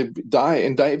he's going to die,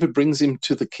 and David brings him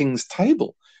to the king's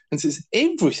table and says,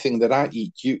 everything that I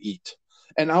eat, you eat,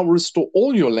 and I'll restore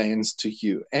all your lands to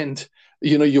you, and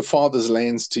your father's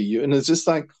lands to you. And it's just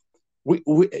like,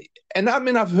 and I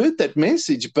mean, I've heard that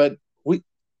message, but I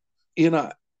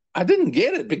didn't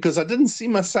get it because I didn't see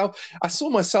myself. I saw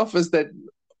myself as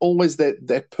always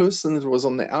that person that was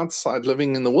on the outside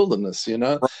living in the wilderness.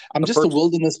 I'm just a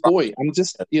wilderness boy. I'm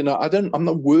just, I'm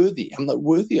not worthy. I'm not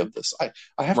worthy of this.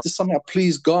 I have to somehow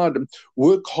please God and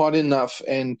work hard enough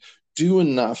and do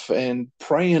enough and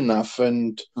pray enough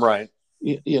and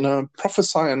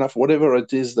prophesy enough, whatever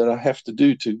it is that I have to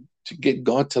do to get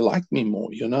God to like me more.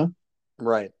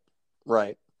 Right.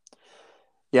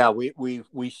 Yeah,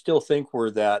 we still think we're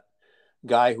that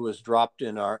guy who was dropped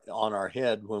on our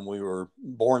head when we were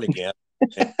born again.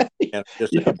 and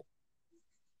just, I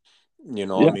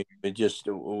mean, it just,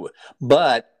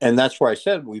 and that's where I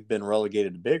said we've been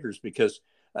relegated to beggars, because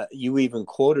you even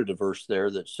quoted a verse there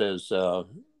that says,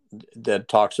 that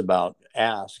talks about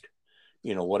ask,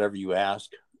 whatever you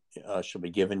ask shall be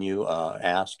given you,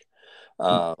 ask,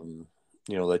 that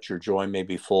your joy may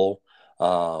be full.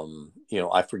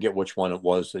 I forget which one it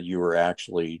was that you were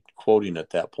actually quoting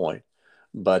at that point.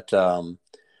 But the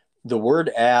word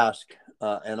ask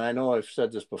and I know I've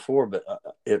said this before, but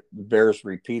it bears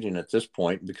repeating at this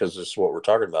point because this is what we're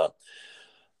talking about.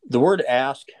 The word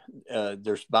ask,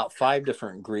 there's about 5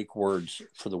 different Greek words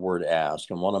for the word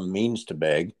ask, and one of them means to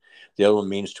beg. The other one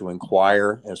means to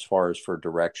inquire as far as for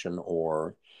direction,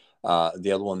 or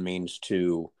the other one means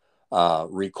to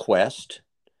request,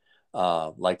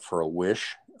 like for a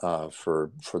wish,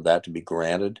 for that to be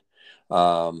granted.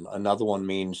 Another one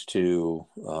means to,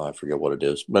 I forget what it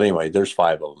is, but anyway, there's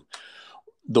 5 of them.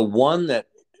 The one that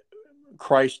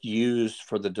Christ used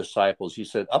for the disciples, he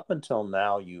said, up until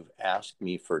now, you've asked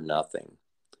me for nothing.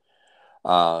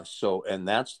 And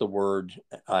that's the word,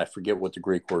 I forget what the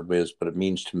Greek word is, but it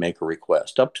means to make a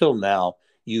request. Up till now,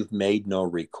 you've made no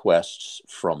requests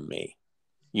from me.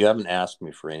 You haven't asked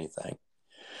me for anything.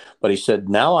 But he said,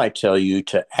 now I tell you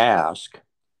to ask,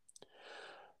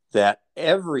 that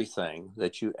everything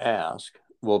that you ask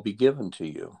will be given to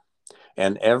you.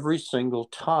 And every single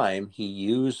time he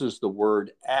uses the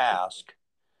word ask,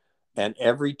 and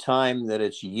every time that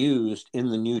it's used in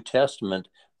the New Testament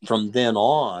from then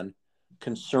on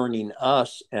concerning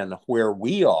us and where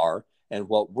we are and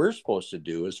what we're supposed to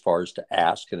do as far as to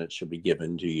ask and it shall be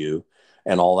given to you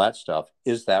and all that stuff,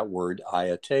 is that word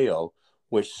aiateo,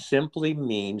 which simply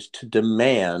means to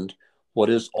demand what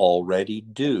is already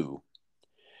due.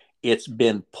 It's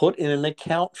been put in an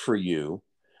account for you,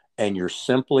 and you're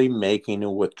simply making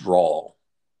a withdrawal.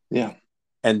 Yeah.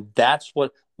 And that's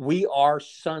what we are,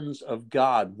 sons of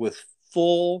God with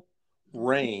full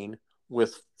reign,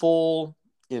 with full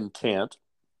intent,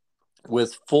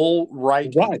 with full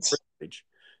right and privilege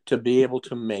to be able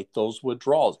to make those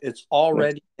withdrawals. It's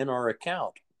already in our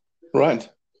account. Right.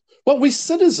 Well, we're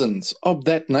citizens of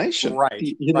that nation.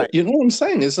 Right. You know what I'm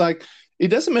saying? It's like, it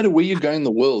doesn't matter where you go in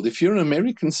the world. If you're an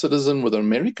American citizen with an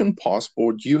American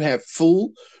passport, you have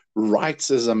full rights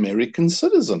as American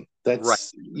citizen. That's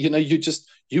right.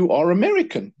 You are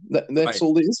American. That's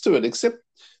all there is to it, except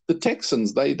the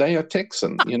Texans. They are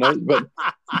Texan, but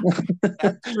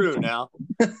that's true now.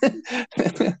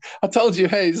 I told you,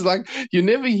 hey, it's like you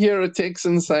never hear a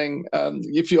Texan saying,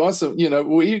 if you ask them, where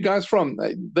are you guys from?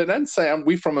 They don't say,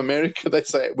 we're from America. They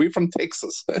say, we're from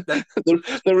Texas. The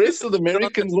rest of the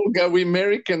Americans will go, we're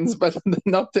Americans, but they're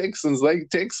not Texans. They're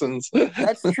Texans.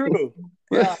 That's true.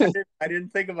 Yeah, I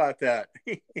didn't think about that.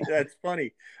 That's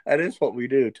funny. That is what we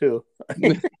do, too.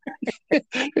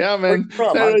 Yeah, man. I'm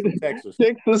from Texas.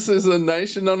 Texas is a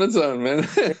nation on its own, man.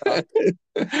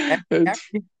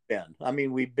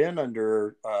 We've been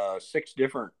under 6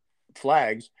 different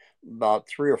flags, about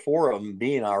 3 or 4 of them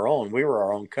being our own. We were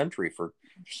our own country for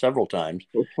several times.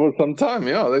 For some time,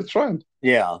 yeah, that's right.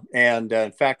 Yeah, and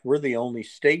in fact, we're the only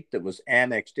state that was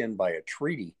annexed in by a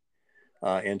treaty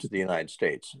into the United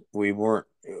States.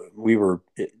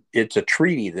 It's a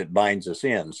treaty that binds us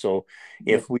in. So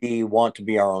if we want to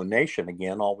be our own nation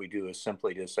again, all we do is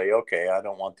simply to say, okay, I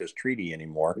don't want this treaty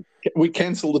anymore. We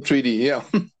cancel the treaty, yeah.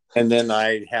 And then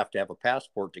I have to have a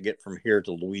passport to get from here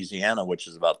to Louisiana, which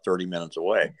is about 30 minutes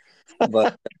away.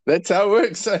 But that's how it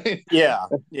works. Yeah.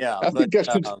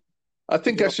 I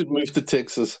think I should move to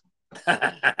Texas.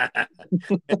 But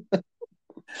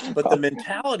the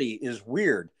mentality is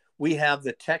weird. We have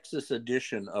the Texas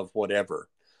edition of whatever.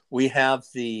 We have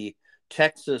the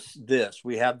Texas this.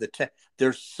 We have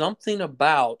there's something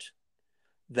about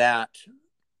that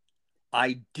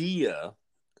idea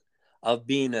of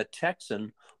being a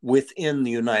Texan within the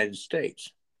United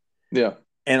States. Yeah.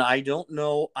 And I don't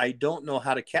know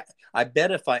how to I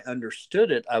bet if I understood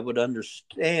it, I would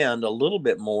understand a little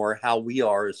bit more how we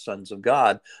are as sons of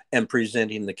God and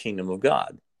presenting the kingdom of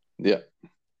God. Yeah.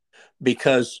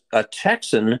 Because a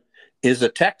Texan is a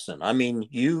Texan.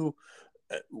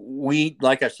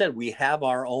 Like I said, we have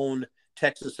our own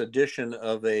Texas edition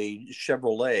of a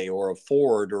Chevrolet or a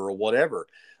Ford or whatever.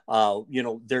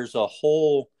 There's a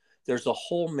whole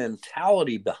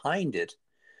mentality behind it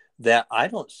that I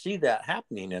don't see that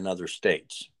happening in other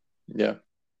states. Yeah.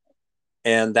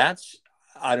 And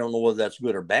I don't know whether that's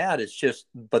good or bad. It's just,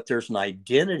 but there's an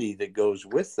identity that goes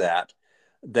with that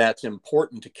that's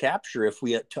important to capture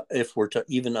if we're to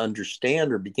even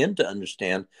understand or begin to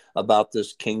understand about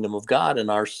this kingdom of God and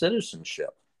our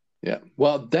citizenship. Yeah.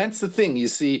 Well, that's the thing, you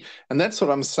see, and that's what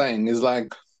I'm saying is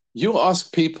like, you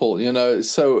ask people,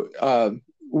 so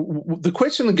the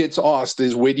question that gets asked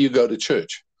is, where do you go to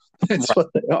church? That's right. What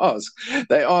they ask.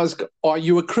 They ask, are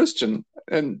you a Christian?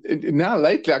 And now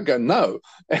lately I go, no.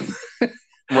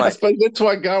 Right. I suppose that's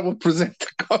why God will present the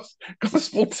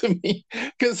gospel to me,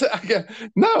 because I go,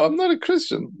 no, I'm not a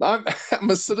Christian. I'm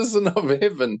a citizen of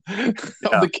heaven,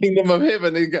 of the kingdom of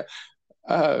heaven. And you go,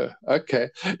 oh, okay.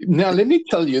 Now let me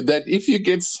tell you that if you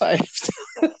get saved,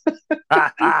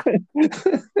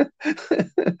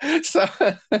 So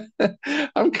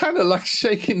I'm kind of like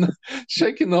shaking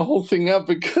the whole thing up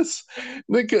because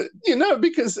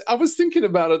because I was thinking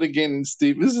about it again,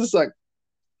 Steve. This is like,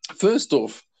 first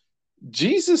off,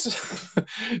 Jesus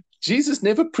Jesus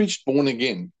never preached born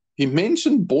again. He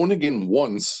mentioned born again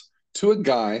once to a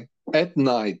guy at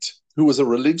night who was a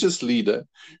religious leader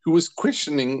who was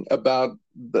questioning about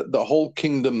the whole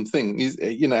kingdom thing.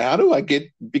 How do I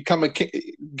get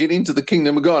into the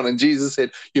kingdom of God? And Jesus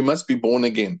said, you must be born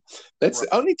again. That's right.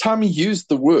 The only time he used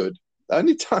the word.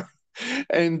 Only time.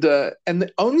 And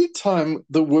the only time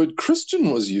the word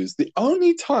Christian was used, the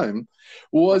only time,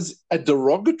 was a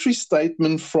derogatory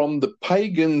statement from the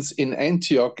pagans in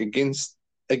Antioch against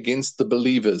the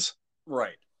believers.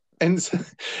 Right. And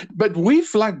but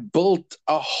we've like built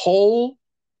a whole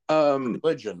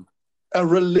religion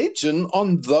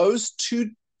on those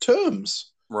two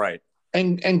terms. Right.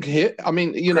 And here, I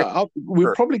mean,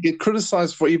 we'll probably get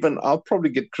criticized for I'll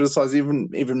probably get criticized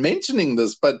even mentioning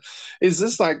this, but is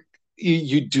this like,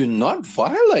 you do not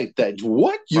violate that.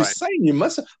 What you're saying, you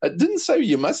must. I didn't say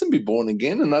you mustn't be born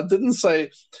again, and I didn't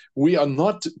say we are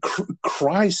not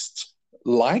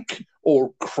Christ-like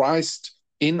or Christ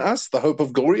in us, the hope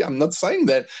of glory. I'm not saying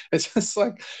that. It's just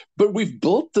like, but we've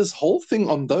built this whole thing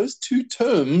on those two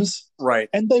terms, right?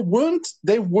 And they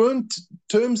weren't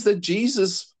terms that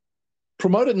Jesus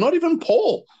promoted. Not even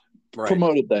Paul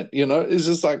promoted that. It's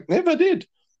just like, never did.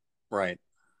 Right.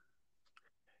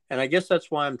 And I guess that's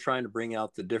why I'm trying to bring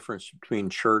out the difference between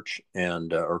church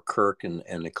and or Kirk and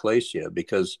ecclesia,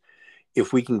 because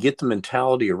if we can get the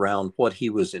mentality around what he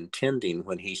was intending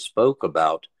when he spoke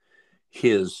about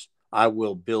his, I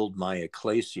will build my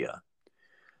ecclesia.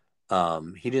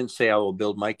 He didn't say I will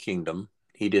build my kingdom.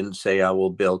 He didn't say I will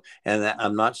build. And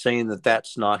I'm not saying that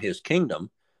that's not his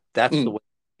kingdom. That's the way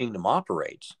the kingdom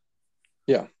operates.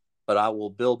 Yeah. But I will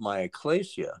build my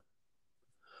ecclesia,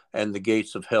 and the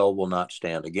gates of hell will not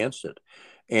stand against it.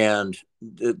 And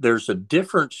there's a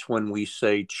difference when we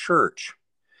say church,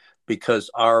 because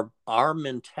our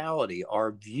mentality,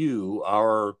 our view,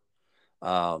 our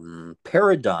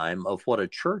paradigm of what a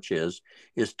church is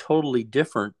totally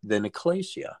different than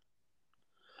ecclesia.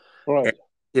 Right. And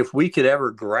if we could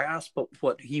ever grasp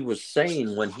what he was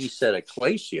saying when he said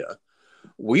ecclesia,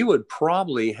 we would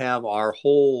probably have our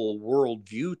whole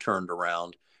worldview turned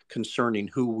around concerning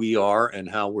who we are and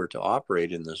how we're to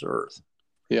operate in this earth.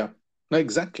 Yeah,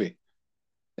 exactly.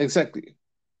 And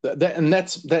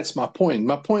that's my point.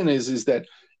 My point is that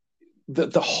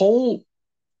the whole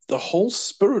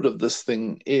spirit of this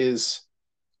thing is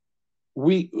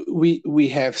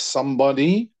we have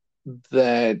somebody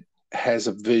that has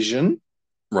a vision,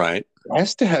 right?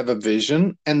 Has to have a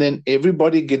vision, and then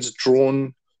everybody gets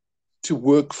drawn to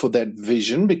work for that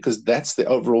vision because that's the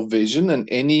overall vision, and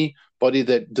anybody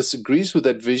that disagrees with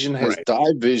that vision has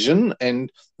division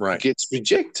and gets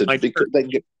rejected because they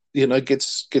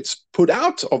gets put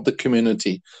out of the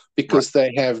community because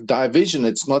they have division.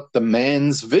 It's not the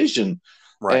man's vision,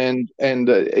 and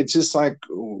it's just like,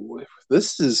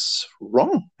 this is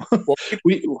wrong. Well,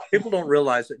 people don't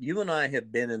realize that you and I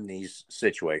have been in these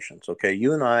situations. Okay,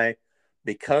 you and I,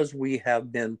 because we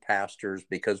have been pastors,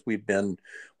 because we've been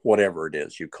whatever it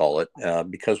is you call it,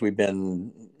 because we've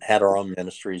had our own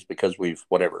ministries, because we've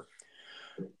whatever.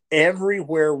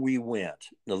 Everywhere we went,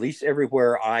 at least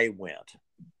everywhere I went,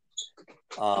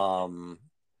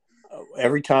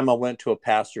 every time I went to a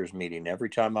pastor's meeting, every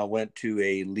time I went to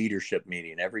a leadership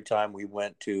meeting, every time we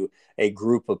went to a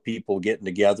group of people getting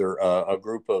together, a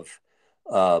group of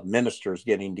ministers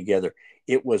getting together,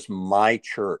 it was my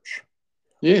church.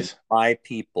 Yes. My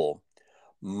people,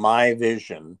 my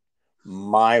vision,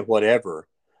 my whatever.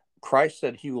 Christ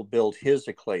said he will build his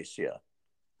ecclesia.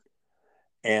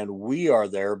 And we are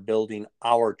there building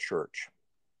our church.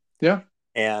 Yeah.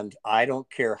 And I don't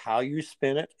care how you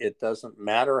spin it. It doesn't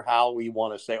matter how we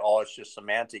want to say, oh, it's just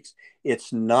semantics.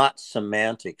 It's not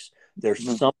semantics. There's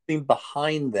something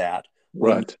behind that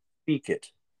when you speak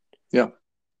it. Yeah.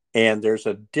 And there's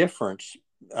a difference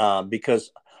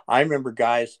because I remember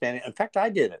guys standing. In fact, I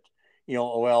did it.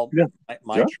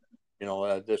 My church,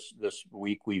 this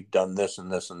week we've done this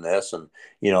and this and this, and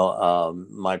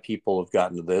my people have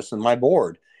gotten to this, and my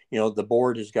board, the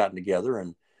board has gotten together,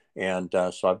 and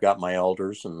so I've got my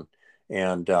elders,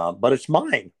 and but it's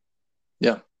mine.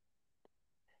 Yeah.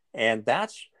 And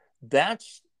that's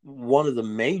one of the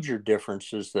major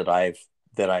differences that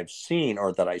I've seen,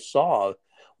 or that I saw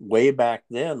way back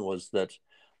then, was that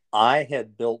I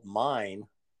had built mine,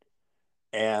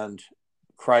 and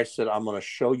Christ said, I'm going to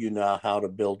show you now how to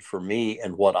build for me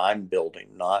and what I'm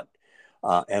building, not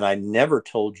And I never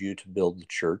told you to build the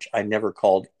church. I never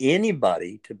called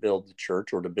anybody to build the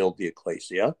church or to build the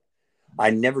ecclesia.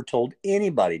 I never told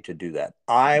anybody to do that.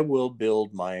 I will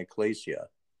build my ecclesia.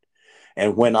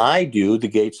 And when I do, the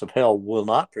gates of hell will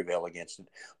not prevail against it.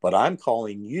 But I'm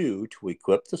calling you to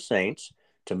equip the saints,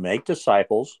 to make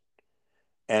disciples,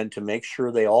 and to make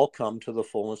sure they all come to the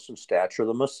fullness and stature of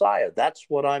the Messiah. That's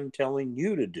what I'm telling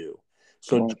you to do.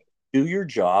 So do your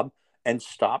job and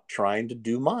stop trying to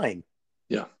do mine.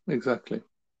 Yeah, exactly.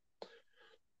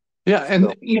 Yeah,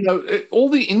 and all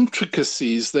the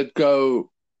intricacies that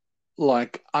go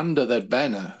like under that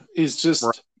banner is just,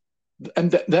 right.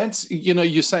 And that's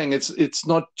you're saying it's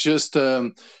not just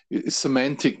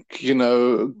semantic.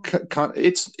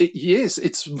 Yes,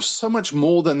 it's so much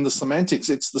more than the semantics.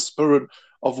 It's the spirit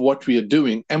of what we are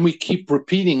doing, and we keep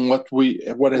repeating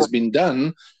what has been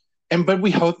done. But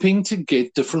we're hoping to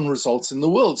get different results in the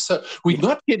world. So we're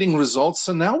not getting results.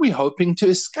 So now we're hoping to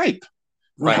escape.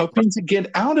 We're hoping to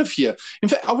get out of here. In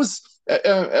fact, I was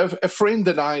a friend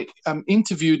that I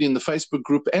interviewed in the Facebook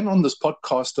group and on this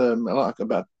podcast like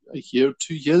about 2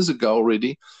 years ago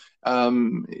already.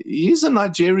 He's a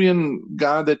Nigerian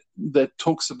guy that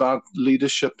talks about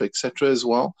leadership, etc. as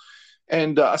well.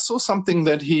 And I saw something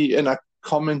that I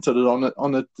commented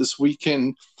on it this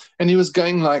weekend, and he was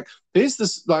going like, there's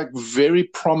this like very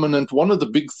prominent, one of the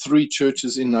big 3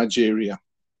 churches in Nigeria,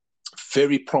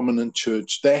 very prominent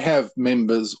church. They have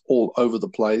members all over the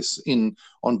place,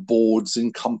 on boards,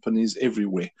 in companies,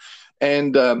 everywhere,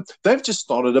 and they've just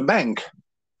started a bank,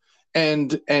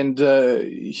 and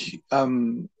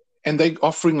they're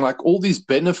offering like all these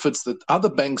benefits that other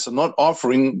banks are not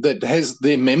offering, that has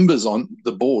their members on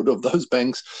the board of those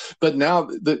banks. But now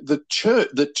the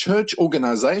church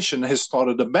organization has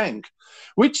started a bank,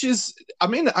 which is, I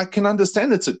mean, I can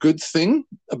understand it's a good thing,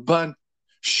 but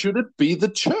should it be the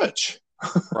church?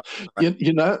 Right.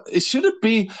 Should it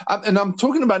be? And I'm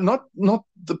talking about not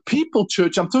the people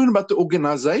church. I'm talking about the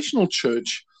organizational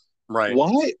church. Right.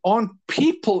 Why aren't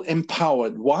people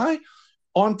empowered? Why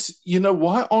aren't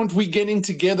we getting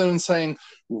together and saying,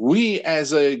 we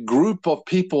as a group of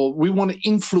people, we want to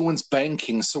influence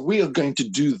banking, so we are going to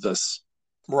do this.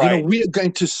 Right. We are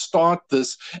going to start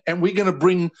this, and we're going to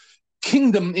bring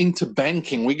kingdom into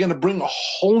banking. We're going to bring a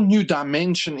whole new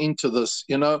dimension into this.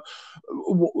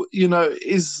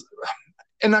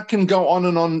 And I can go on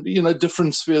and on.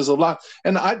 Different spheres of life.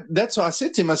 And that's why I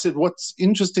said to him, I said, what's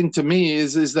interesting to me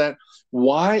is that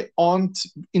why aren't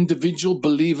individual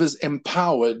believers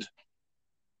empowered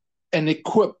and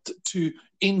equipped to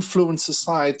influence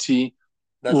society?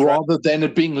 That's rather right. than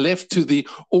it being left to the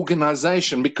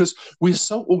organization, because we're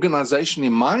so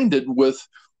organizationally minded with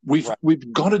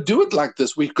we've got to do it like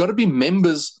this. We've got to be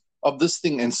members of this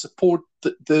thing and support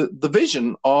the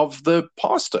vision of the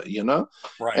pastor,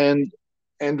 Right.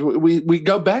 And we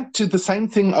go back to the same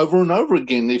thing over and over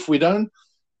again. If we don't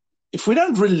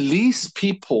release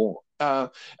people,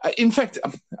 in fact,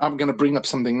 I'm going to bring up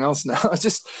something else now.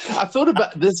 I thought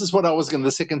about this. Is what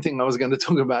the second thing I was going to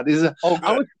talk about is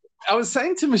I was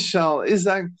saying to Michelle is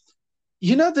like,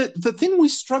 the thing we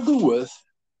struggle with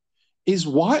is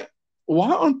why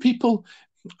aren't people?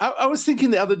 I was thinking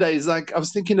the other day, is like, I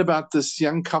was thinking about this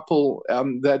young couple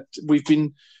that we've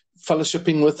been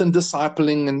fellowshipping with and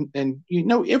discipling, and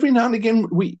every now and again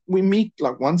we meet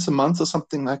like once a month or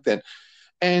something like that,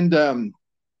 and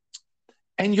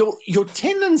your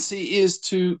tendency is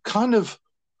to kind of,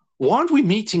 why aren't we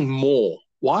meeting more?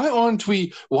 Why aren't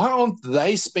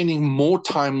they spending more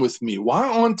time with me? Why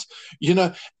aren't,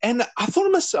 and I thought to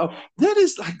myself, that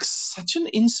is like such an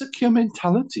insecure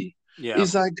mentality. Yeah.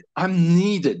 It's like, I'm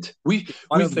needed. We've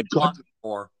got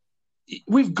more.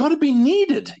 We've got to be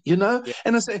needed, Yeah.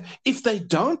 And I say, if they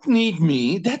don't need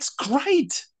me, that's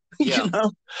great. Yeah.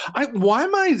 Why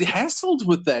am I hassled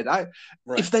with that?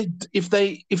 Right.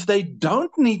 If they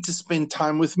don't need to spend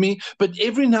time with me, but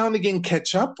every now and again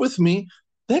catch up with me,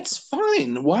 that's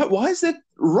fine. Why is that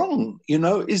wrong?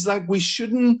 It's like we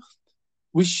shouldn't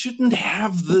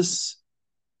have this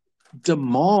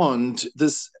demand,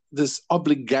 this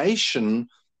obligation.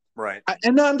 Right.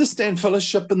 And I understand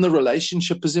fellowship and the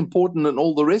relationship is important and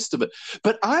all the rest of it,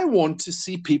 but I want to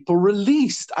see people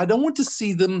released. I don't want to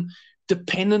see them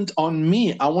dependent on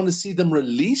me. I want to see them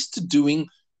released to doing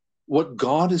what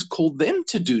God has called them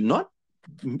to do, not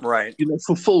right.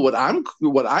 Fulfill what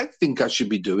I think I should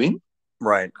be doing.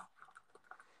 Right.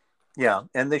 Yeah,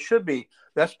 and they should be.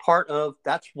 That's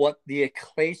what the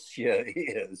ecclesia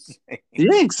is.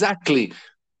 Yeah, exactly.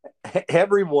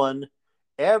 Everyone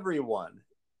has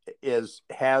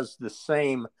the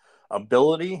same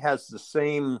ability, has the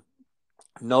same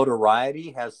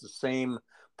notoriety, has the same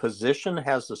position,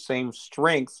 has the same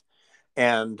strength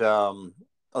and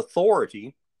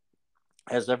authority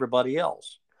as everybody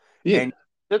else. Yeah. And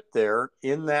you sit there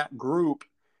in that group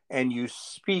and you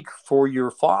speak for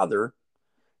your Father,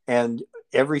 and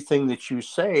everything that you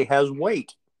say has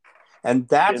weight. And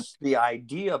that's the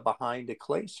idea behind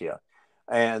ecclesia.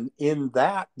 And in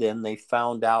that, then they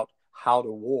found out how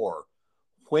to war,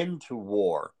 when to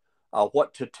war,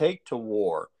 what to take to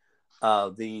war,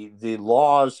 the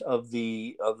laws of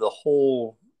the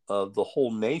whole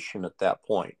nation at that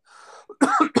point.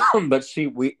 But see,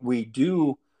 we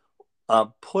do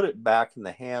put it back in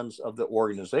the hands of the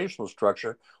organizational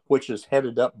structure, which is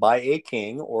headed up by a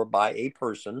king or by a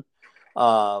person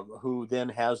who then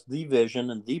has the vision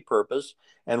and the purpose.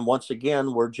 And once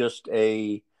again, we're just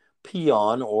a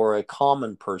peon or a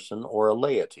common person or a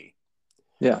laity.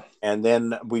 Yeah. And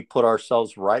then we put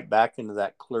ourselves right back into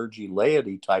that clergy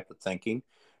laity type of thinking.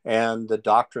 And the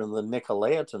doctrine of the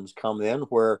Nicolaitans come in,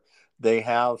 where they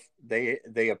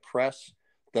oppress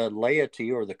the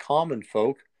laity or the common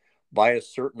folk by a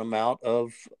certain amount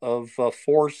of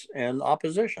force and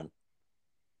opposition.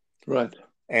 Right.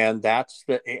 And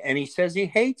and he says he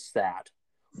hates that.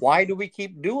 Why do we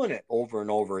keep doing it over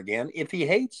and over again if he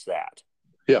hates that?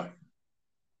 Yeah.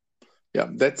 Yeah.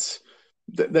 That's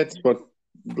what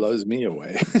blows me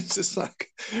away. It's just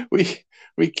like we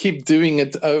keep doing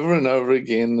it over and over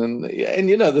again. And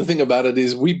you know, the thing about it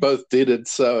is we both did it.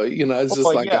 So, you know, it's just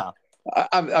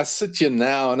I sit here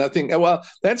now and I think, well,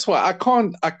 that's why I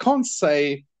can't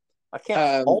say, I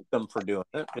can't fault them for doing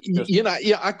it. You know,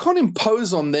 I can't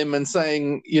impose on them and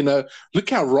saying, you know, look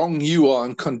how wrong you are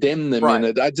and condemn them in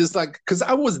it. I just because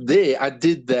I was there, I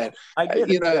did that. I did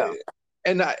you know,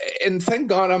 and thank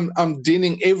God I'm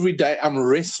dealing every day. I'm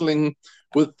wrestling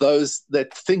with that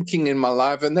thinking in my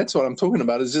life, and that's what I'm talking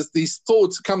about. Is just these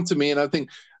thoughts come to me, and I think,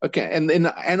 okay, and then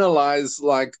I analyze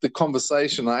like the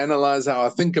conversation. I analyze how I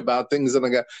think about things, and I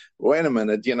go, wait a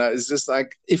minute, you know, it's just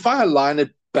like if I align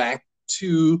it back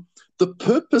to the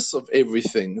purpose of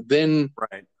everything, then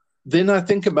I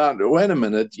think about, wait a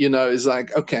minute, you know, it's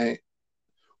like, okay,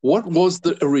 what was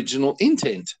the original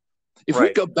intent? If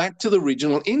we go back to the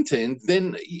original intent,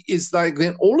 then it's like,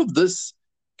 then all of this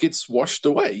gets washed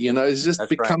away, you know, it just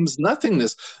becomes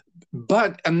nothingness.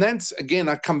 And that's, again,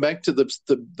 I come back to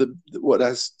the what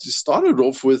I started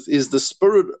off with is the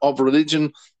spirit of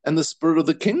religion and the spirit of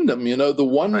the kingdom. You know, the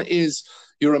one is,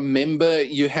 you're a member,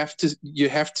 you have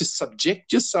to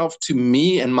subject yourself to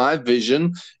me and my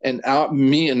vision and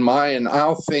me and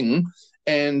our thing.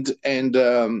 And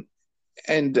on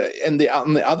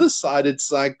the other side,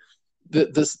 it's like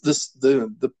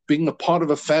the being a part of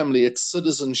a family, it's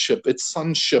citizenship, it's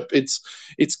sonship, it's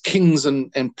kings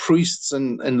and priests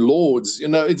and lords. You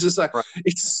know, it's just like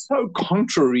it's so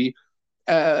contrary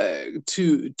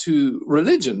to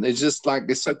religion. It's just like,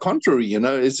 it's so contrary, you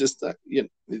know. It's just that you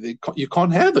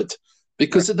can't have it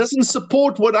because it doesn't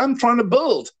support what I'm trying to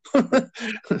build.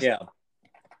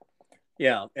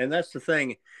 Yeah, and that's the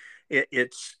thing.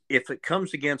 It's if it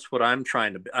comes against what I'm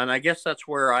trying to, and I guess that's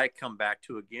where I come back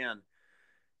to again.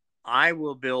 I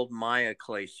will build my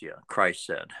ecclesia, Christ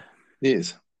said.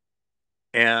 Yes.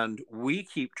 And we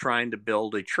keep trying to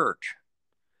build a church.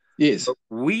 Yes. But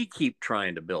we keep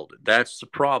trying to build it. That's the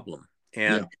problem.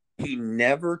 And he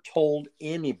never told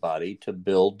anybody to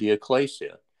build the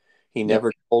ecclesia. He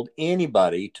never told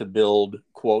anybody to build,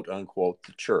 quote unquote,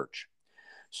 the church.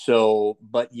 So,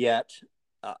 but yet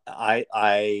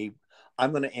I'm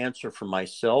going to answer for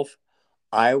myself.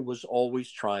 I was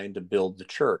always trying to build the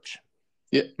church.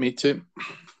 Yeah, me too.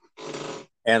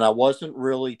 And I wasn't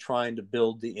really trying to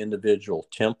build the individual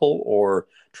temple or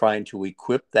trying to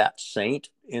equip that saint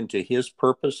into his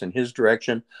purpose and his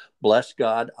direction. Bless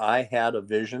God, I had a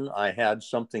vision. I had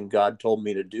something God told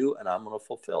me to do, and I'm going to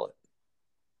fulfill it.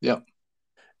 Yeah.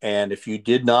 And if you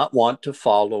did not want to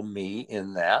follow me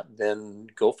in that, then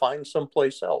go find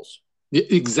someplace else. Yeah,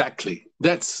 exactly.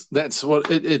 That's what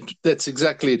that's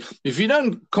exactly it. If you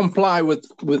don't comply with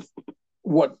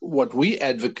what we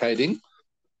advocating,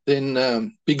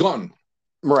 then be gone.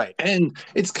 Right. And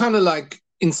it's kind of like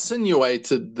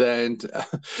insinuated that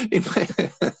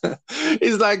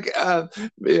it's like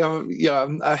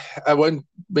I won't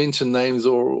mention names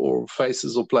or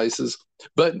faces or places,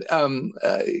 but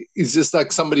it's just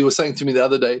like somebody was saying to me the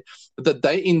other day that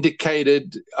they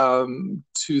indicated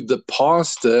to the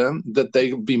pastor that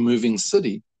they would be moving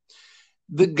city.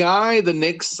 The guy the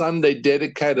next Sunday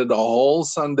dedicated a whole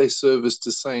Sunday service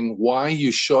to saying why you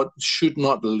should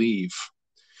not leave.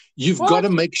 You've got to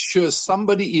make sure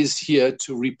somebody is here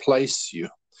to replace you.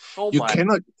 You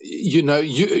cannot, you know,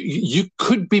 you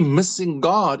could be missing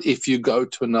God if you go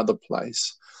to another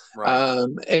place. Right.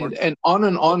 And on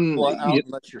and on. Well, out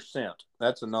unless you're sent.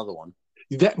 That's another one.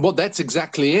 That's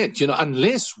exactly it.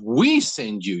 Unless we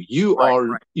send you,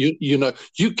 Right.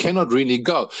 you cannot really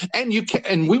go, and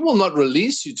we will not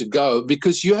release you to go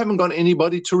because you haven't got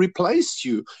anybody to replace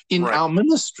you in our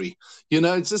ministry.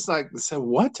 It's just like, so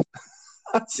what?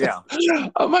 Yeah.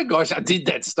 Oh my gosh, I did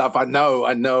that stuff. I know,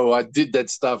 I did that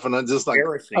stuff, and I'm just like,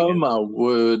 oh my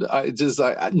word!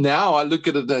 Now I look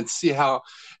at it and see how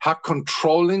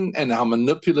controlling and how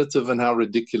manipulative and how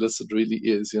ridiculous it really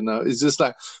is. It's just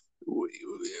like,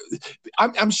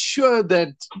 I'm sure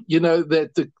that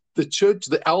that the church,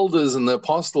 the elders and the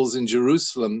apostles in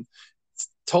Jerusalem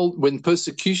told, when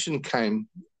persecution came,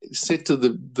 said to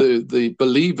the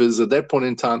believers at that point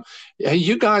in time, hey,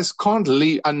 you guys can't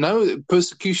leave. I know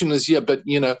persecution is here, but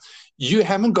you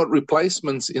haven't got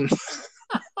replacements in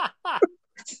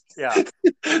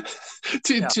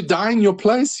to die in your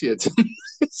place yet.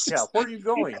 Where are you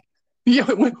going? Yeah,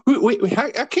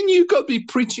 how can you go be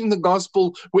preaching the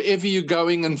gospel wherever you're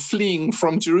going and fleeing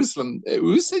from Jerusalem?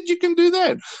 Who said you can do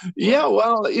that? Right. Yeah,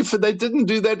 well, if they didn't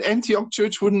do that, Antioch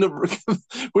church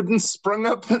wouldn't sprung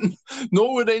up, and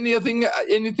nor would anything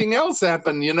else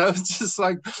happen. It's just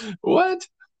like, what?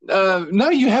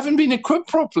 No, you haven't been equipped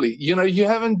properly. You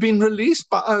haven't been released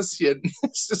by us yet.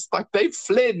 It's just like they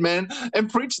fled, man,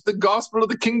 and preached the gospel of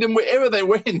the kingdom wherever they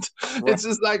went. Right. It's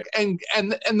just like, and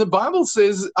the Bible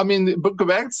says, the book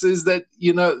of Acts says that,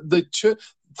 the church,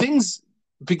 things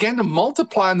began to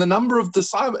multiply and the number of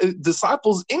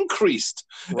disciples increased.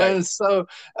 Right. And so,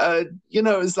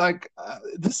 it's like,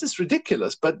 this is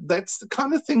ridiculous, but that's the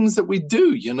kind of things that we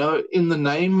do, in the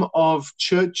name of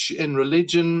church and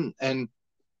religion,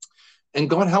 and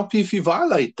God help you if you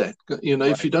violate that, right.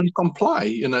 If you don't comply,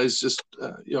 it's just,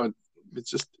 it's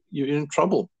just, you're in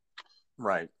trouble.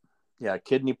 Right. Yeah.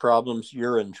 Kidney problems,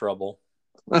 you're in trouble.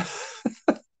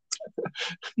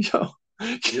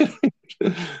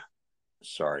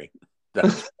 Sorry.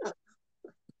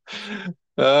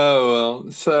 Oh,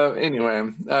 well. So anyway,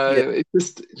 it's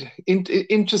just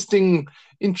interesting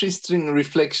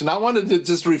reflection. I wanted to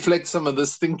just reflect some of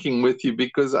this thinking with you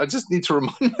because I just need to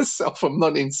remind myself I'm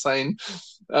not insane.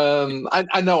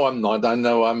 I know I'm not. I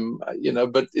know I'm,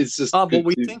 but it's just. But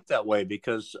we think that way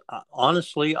because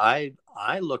honestly, I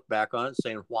look back on it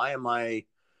saying, why am I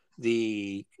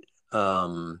the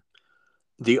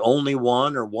only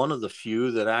one or one of the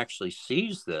few that actually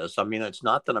sees this? I mean, it's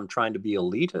not that I'm trying to be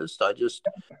elitist. I just,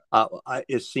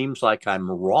 it seems like I'm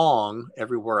wrong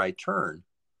everywhere I turn.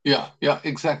 Yeah,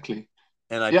 exactly.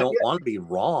 And I don't want to be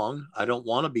wrong. I don't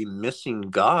want to be missing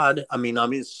God. I mean,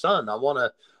 I'm his son. I want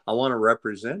to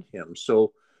represent him.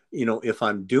 So, if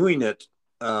I'm doing it,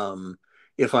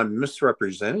 if I'm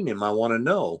misrepresenting him, I want to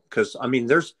know. Because,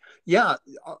 there's, a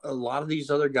lot of these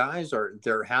other guys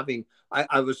they're having,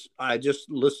 I just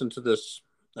listened to this,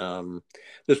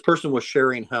 this person was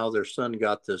sharing how their son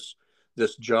got this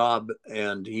job,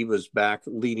 and he was back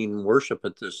leading worship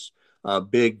at this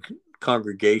big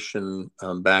congregation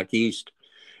back east.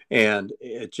 And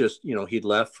it just, he'd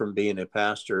left from being a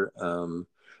pastor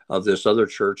of this other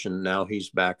church, and now he's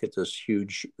back at this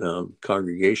huge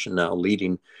congregation now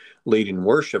leading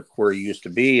worship where he used to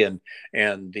be. And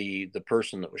the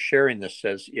person that was sharing this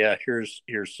says, yeah, here's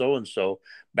so and so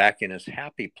back in his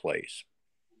happy place.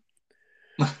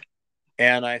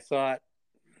 And I thought,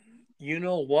 you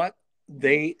know what?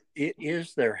 It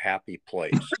is their happy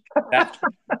place. That's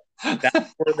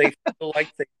where they feel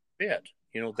like they fit.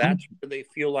 That's where they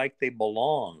feel like they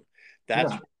belong.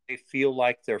 That's where they feel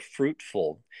like they're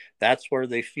fruitful. That's where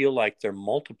they feel like they're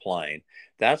multiplying.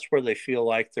 That's where they feel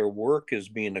like their work is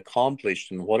being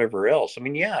accomplished and whatever else.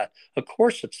 Of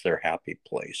course it's their happy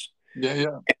place.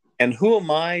 Yeah. And who am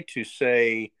I to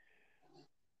say,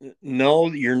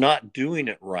 no, you're not doing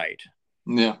it right?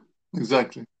 Yeah,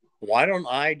 exactly. Why don't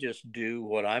I just do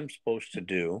what I'm supposed to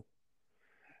do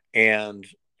and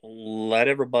let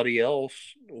everybody else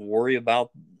worry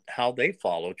about how they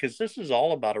follow? Because this is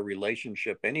all about a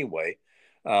relationship anyway,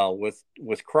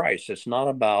 with Christ. It's not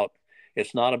about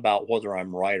whether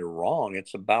I'm right or wrong.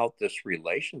 It's about this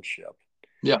relationship.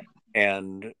 Yeah.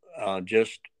 And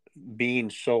just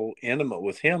being so intimate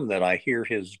with him that I hear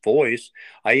his voice.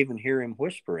 I even hear him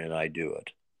whisper, and I do it.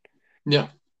 Yeah.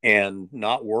 And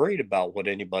not worried about what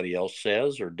anybody else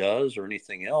says or does or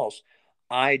anything else.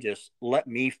 I just let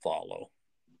me follow.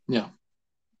 Yeah.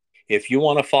 If you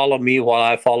want to follow me while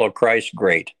I follow Christ,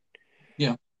 great.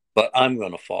 Yeah. But I'm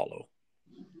going to follow.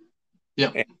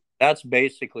 Yeah. And that's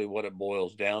basically what it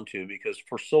boils down to, because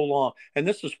for so long, and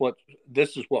this is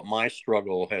what my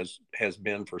struggle has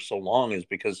been for so long, is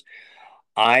because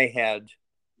I had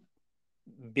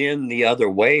been the other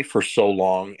way for so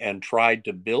long and tried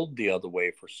to build the other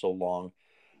way for so long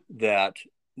that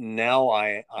now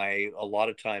I a lot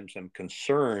of times am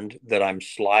concerned that I'm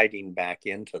sliding back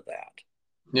into that.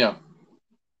 Yeah.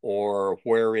 Or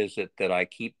where is it that I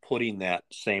keep putting that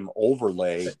same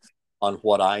overlay on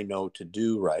what I know to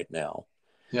do right now?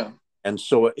 Yeah. And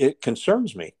so it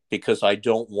concerns me because I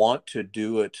don't want to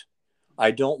do it.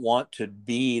 I don't want to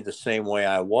be the same way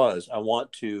I was. I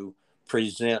want to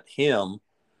present him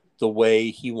the way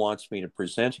he wants me to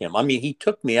present him. I mean, he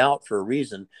took me out for a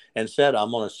reason and said, I'm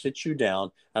going to sit you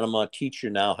down and I'm going to teach you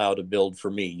now how to build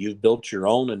for me. You've built your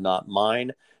own and not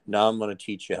mine. Now I'm going to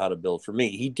teach you how to build for me.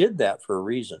 He did that for a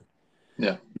reason.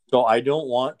 Yeah. So I don't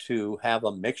want to have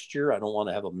a mixture. I don't want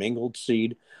to have a mingled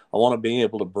seed. I want to be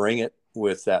able to bring it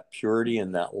with that purity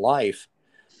and that life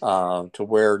to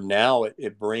where now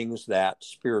it brings that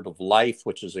spirit of life,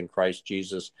 which is in Christ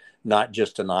Jesus, not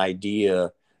just an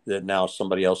idea that now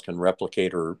somebody else can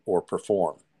replicate or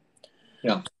perform.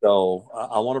 Yeah. So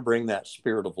I want to bring that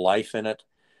spirit of life in it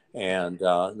and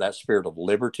that spirit of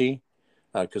liberty,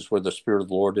 because where the Spirit of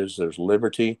the Lord is, there's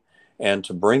liberty. And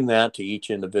to bring that to each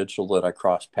individual that I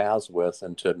cross paths with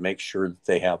and to make sure that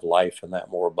they have life and that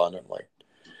more abundantly.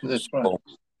 That's so,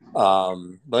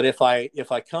 right. But if I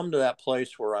come to that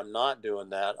place where I'm not doing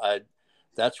that,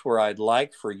 that's where I'd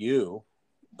like for you,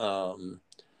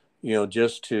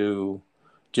 just to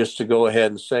go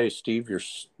ahead and say, Steve,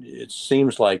 it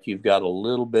seems like you've got a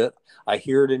little bit, I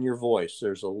hear it in your voice.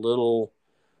 There's a little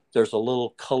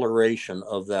coloration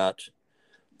of that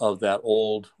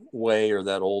old way or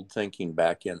that old thinking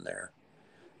back in there.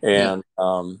 And,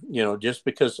 just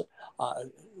because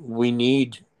we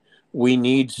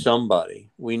need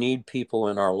somebody, we need people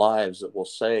in our lives that will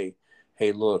say,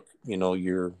 hey, look,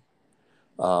 you're,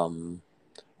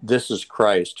 this is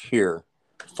Christ here,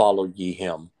 follow ye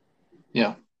him.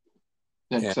 Yeah,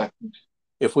 exactly. And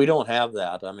if we don't have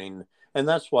that, I mean, and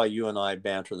that's why you and I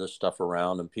banter this stuff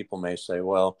around, and people may say,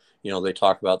 well, they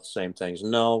talk about the same things.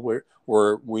 No,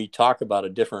 we talk about a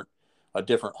different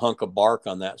hunk of bark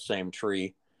on that same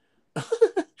tree,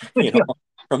 from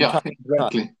time to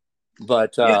exactly. time.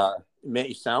 But it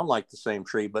may sound like the same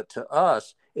tree, but to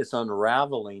us, it's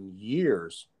unraveling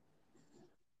years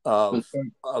of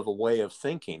a way of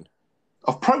thinking,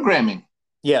 of programming.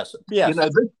 Yes.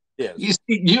 You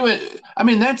see, I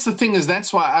mean, that's the thing, is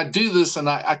that's why I do this, and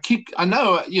I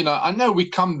know we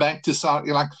come back to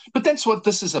something but that's what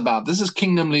this is about. This is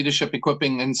kingdom leadership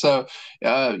equipping, and so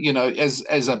as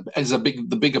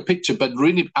the bigger picture. But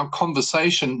really, our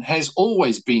conversation has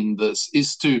always been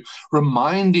is to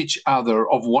remind each other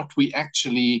of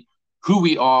who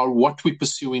we are, what we're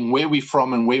pursuing, where we're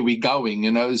from, and where we're going.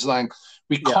 It's like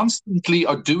we constantly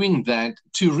are doing that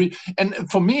and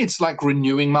for me, it's like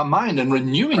renewing my mind. And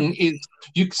renewing is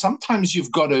sometimes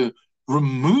you've got to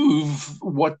remove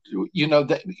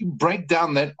break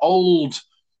down that old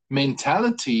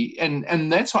mentality,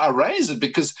 and that's why I raise it,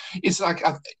 because it's like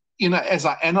as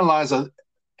I analyze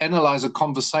a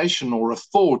conversation or a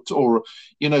thought or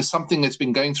something that's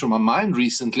been going through my mind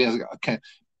recently. I was like, okay,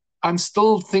 I'm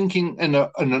still thinking in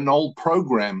an old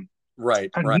program.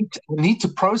 Right. I need to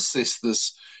process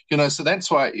this, so that's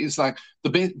why it's like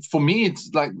for me, it's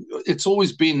like, it's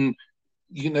always been,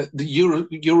 you're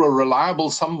a reliable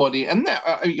somebody. And now,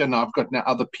 I've got now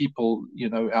other people,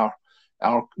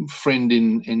 our friend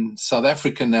in South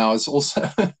Africa now is also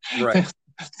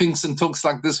thinks and talks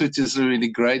like this, which is really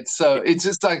great. So it's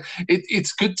just like,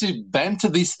 it's good to banter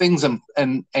these things and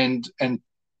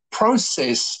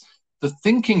process the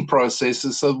thinking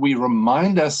processes, so we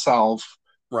remind ourselves.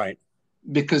 Right.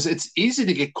 Because it's easy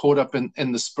to get caught up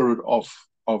in the spirit of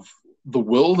the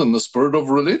world and the spirit of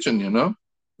religion,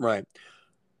 Right.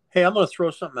 Hey, I'm going to throw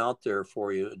something out there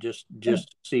for you, just to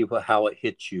see how it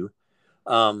hits you.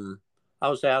 I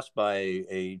was asked by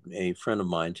a friend of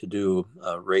mine to do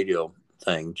a radio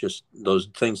thing, just those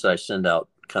things that I send out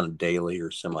kind of daily or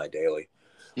semi-daily.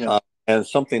 Yeah. And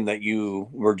something that you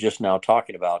were just now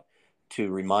talking about, to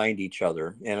remind each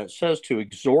other. And it says to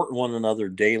exhort one another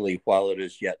daily while it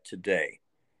is yet today.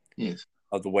 Yes.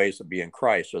 Of the ways that be in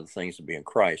Christ, or the things that be in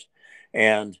Christ.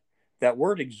 And that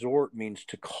word exhort means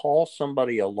to call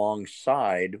somebody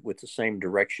alongside with the same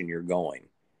direction you're going.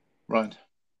 Right.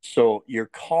 So you're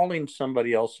calling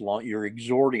somebody else along, you're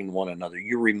exhorting one another,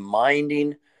 you're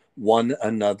reminding one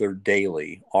another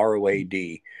daily,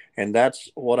 ROAD. And that's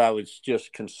what I was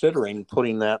just considering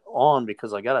putting that on,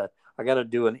 because I gotta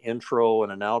do an intro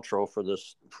and an outro for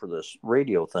this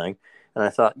radio thing. And I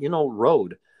thought,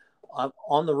 road. I'm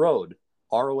on the road,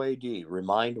 ROAD,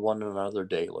 remind one another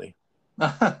daily.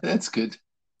 That's good.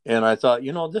 And I thought,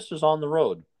 this is on the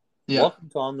road. Yeah. Welcome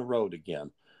to On the Road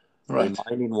again. Right.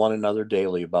 Reminding one another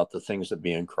daily about the things that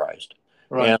be in Christ.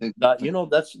 Right. And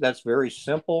Exactly. that's very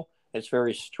simple. It's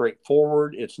very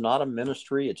straightforward. It's not a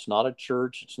ministry. It's not a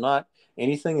church. It's not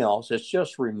anything else. It's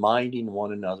just reminding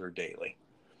one another daily.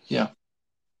 Yeah.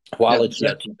 While Yeah, it's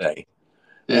yet exactly. today.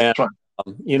 That's And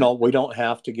right. we don't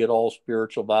have to get all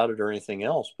spiritual about it or anything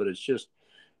else, but it's just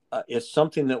it's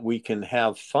something that we can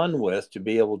have fun with, to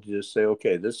be able to just say,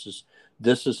 okay, this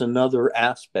is another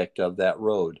aspect of that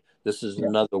road. This is Yeah.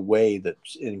 another way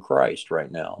that's in Christ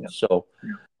right now. Yeah. So,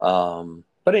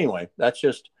 but anyway, that's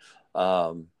just,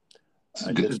 It's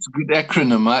a good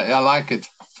acronym. I like it.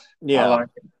 I yeah, like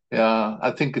it. Yeah,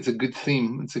 I think it's a good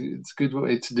theme. It's a good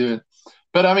way to do it.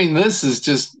 But I mean, this is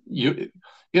just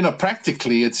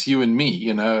practically it's you and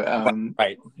me,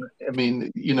 right. I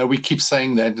mean, we keep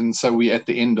saying that, and so we at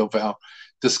the end of our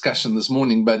discussion this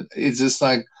morning, but it's just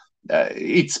like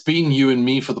it's been you and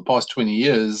me for the past 20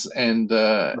 years, and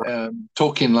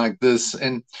talking like this,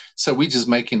 and so we're just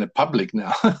making it public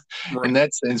now, in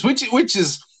that sense, which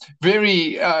is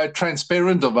very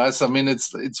transparent of us. I mean,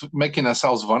 it's making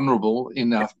ourselves vulnerable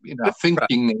in our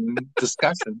thinking and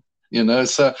discussion,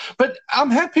 So, but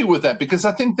I'm happy with that, because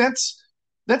I think that's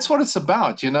what it's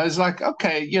about, It's like,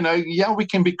 okay, yeah, we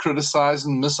can be criticized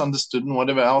and misunderstood and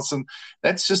whatever else, and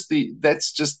that's just the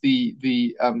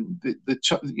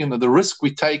risk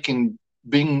we take in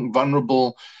being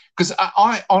vulnerable. Because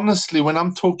I honestly, when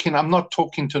I'm talking, I'm not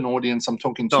talking to an audience. I'm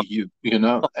talking to you,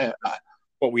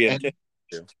 What we and intend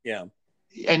to, yeah.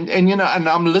 and and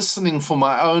I'm listening for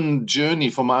my own journey,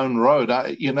 for my own road.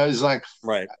 It's like,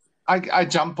 Right. I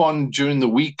jump on during the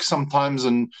week sometimes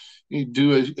and you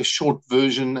do a short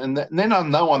version, and then I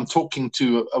know I'm talking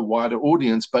to a wider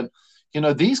audience. But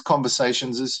these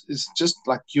conversations is just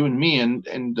like you and me,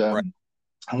 and Right.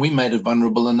 we made it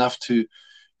vulnerable enough to,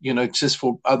 just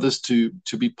for others to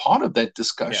be part of that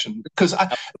discussion. Yeah. Because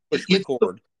Push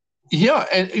record. Yeah,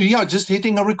 and just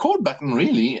hitting a record button,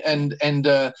 really, and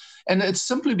it's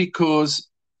simply because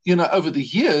over the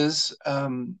years,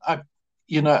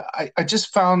 I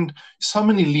just found so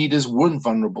many leaders weren't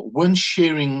vulnerable, weren't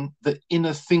sharing the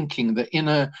inner thinking, the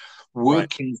inner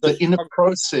workings, Right. the inner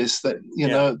process, that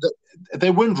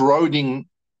they weren't roading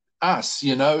us,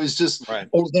 it's just Right.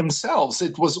 or themselves.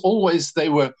 It was always they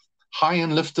were high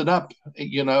and lifted up,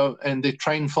 and their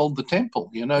train filled the temple,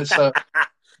 so.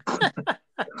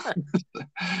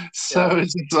 So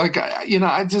it's like, I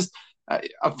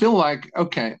feel like,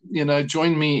 okay,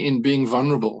 join me in being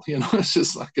vulnerable. It's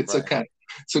just like, it's right. okay.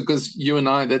 So because you and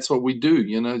I, that's what we do.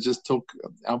 Just talk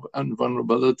our own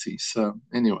vulnerability. So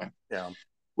anyway, Yeah.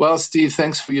 well, Steve,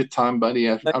 thanks for your time, buddy.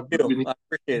 Thank you. Really, I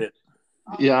appreciate it.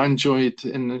 yeah, I enjoy it,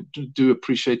 and do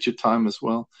appreciate your time as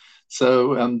well.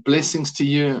 So blessings to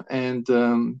you, and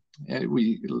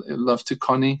we love to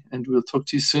Connie, and we'll talk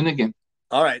to you soon again.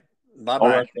 All right. Bye All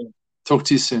bye. right. Talk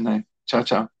to you soon, eh? Ciao,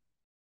 ciao.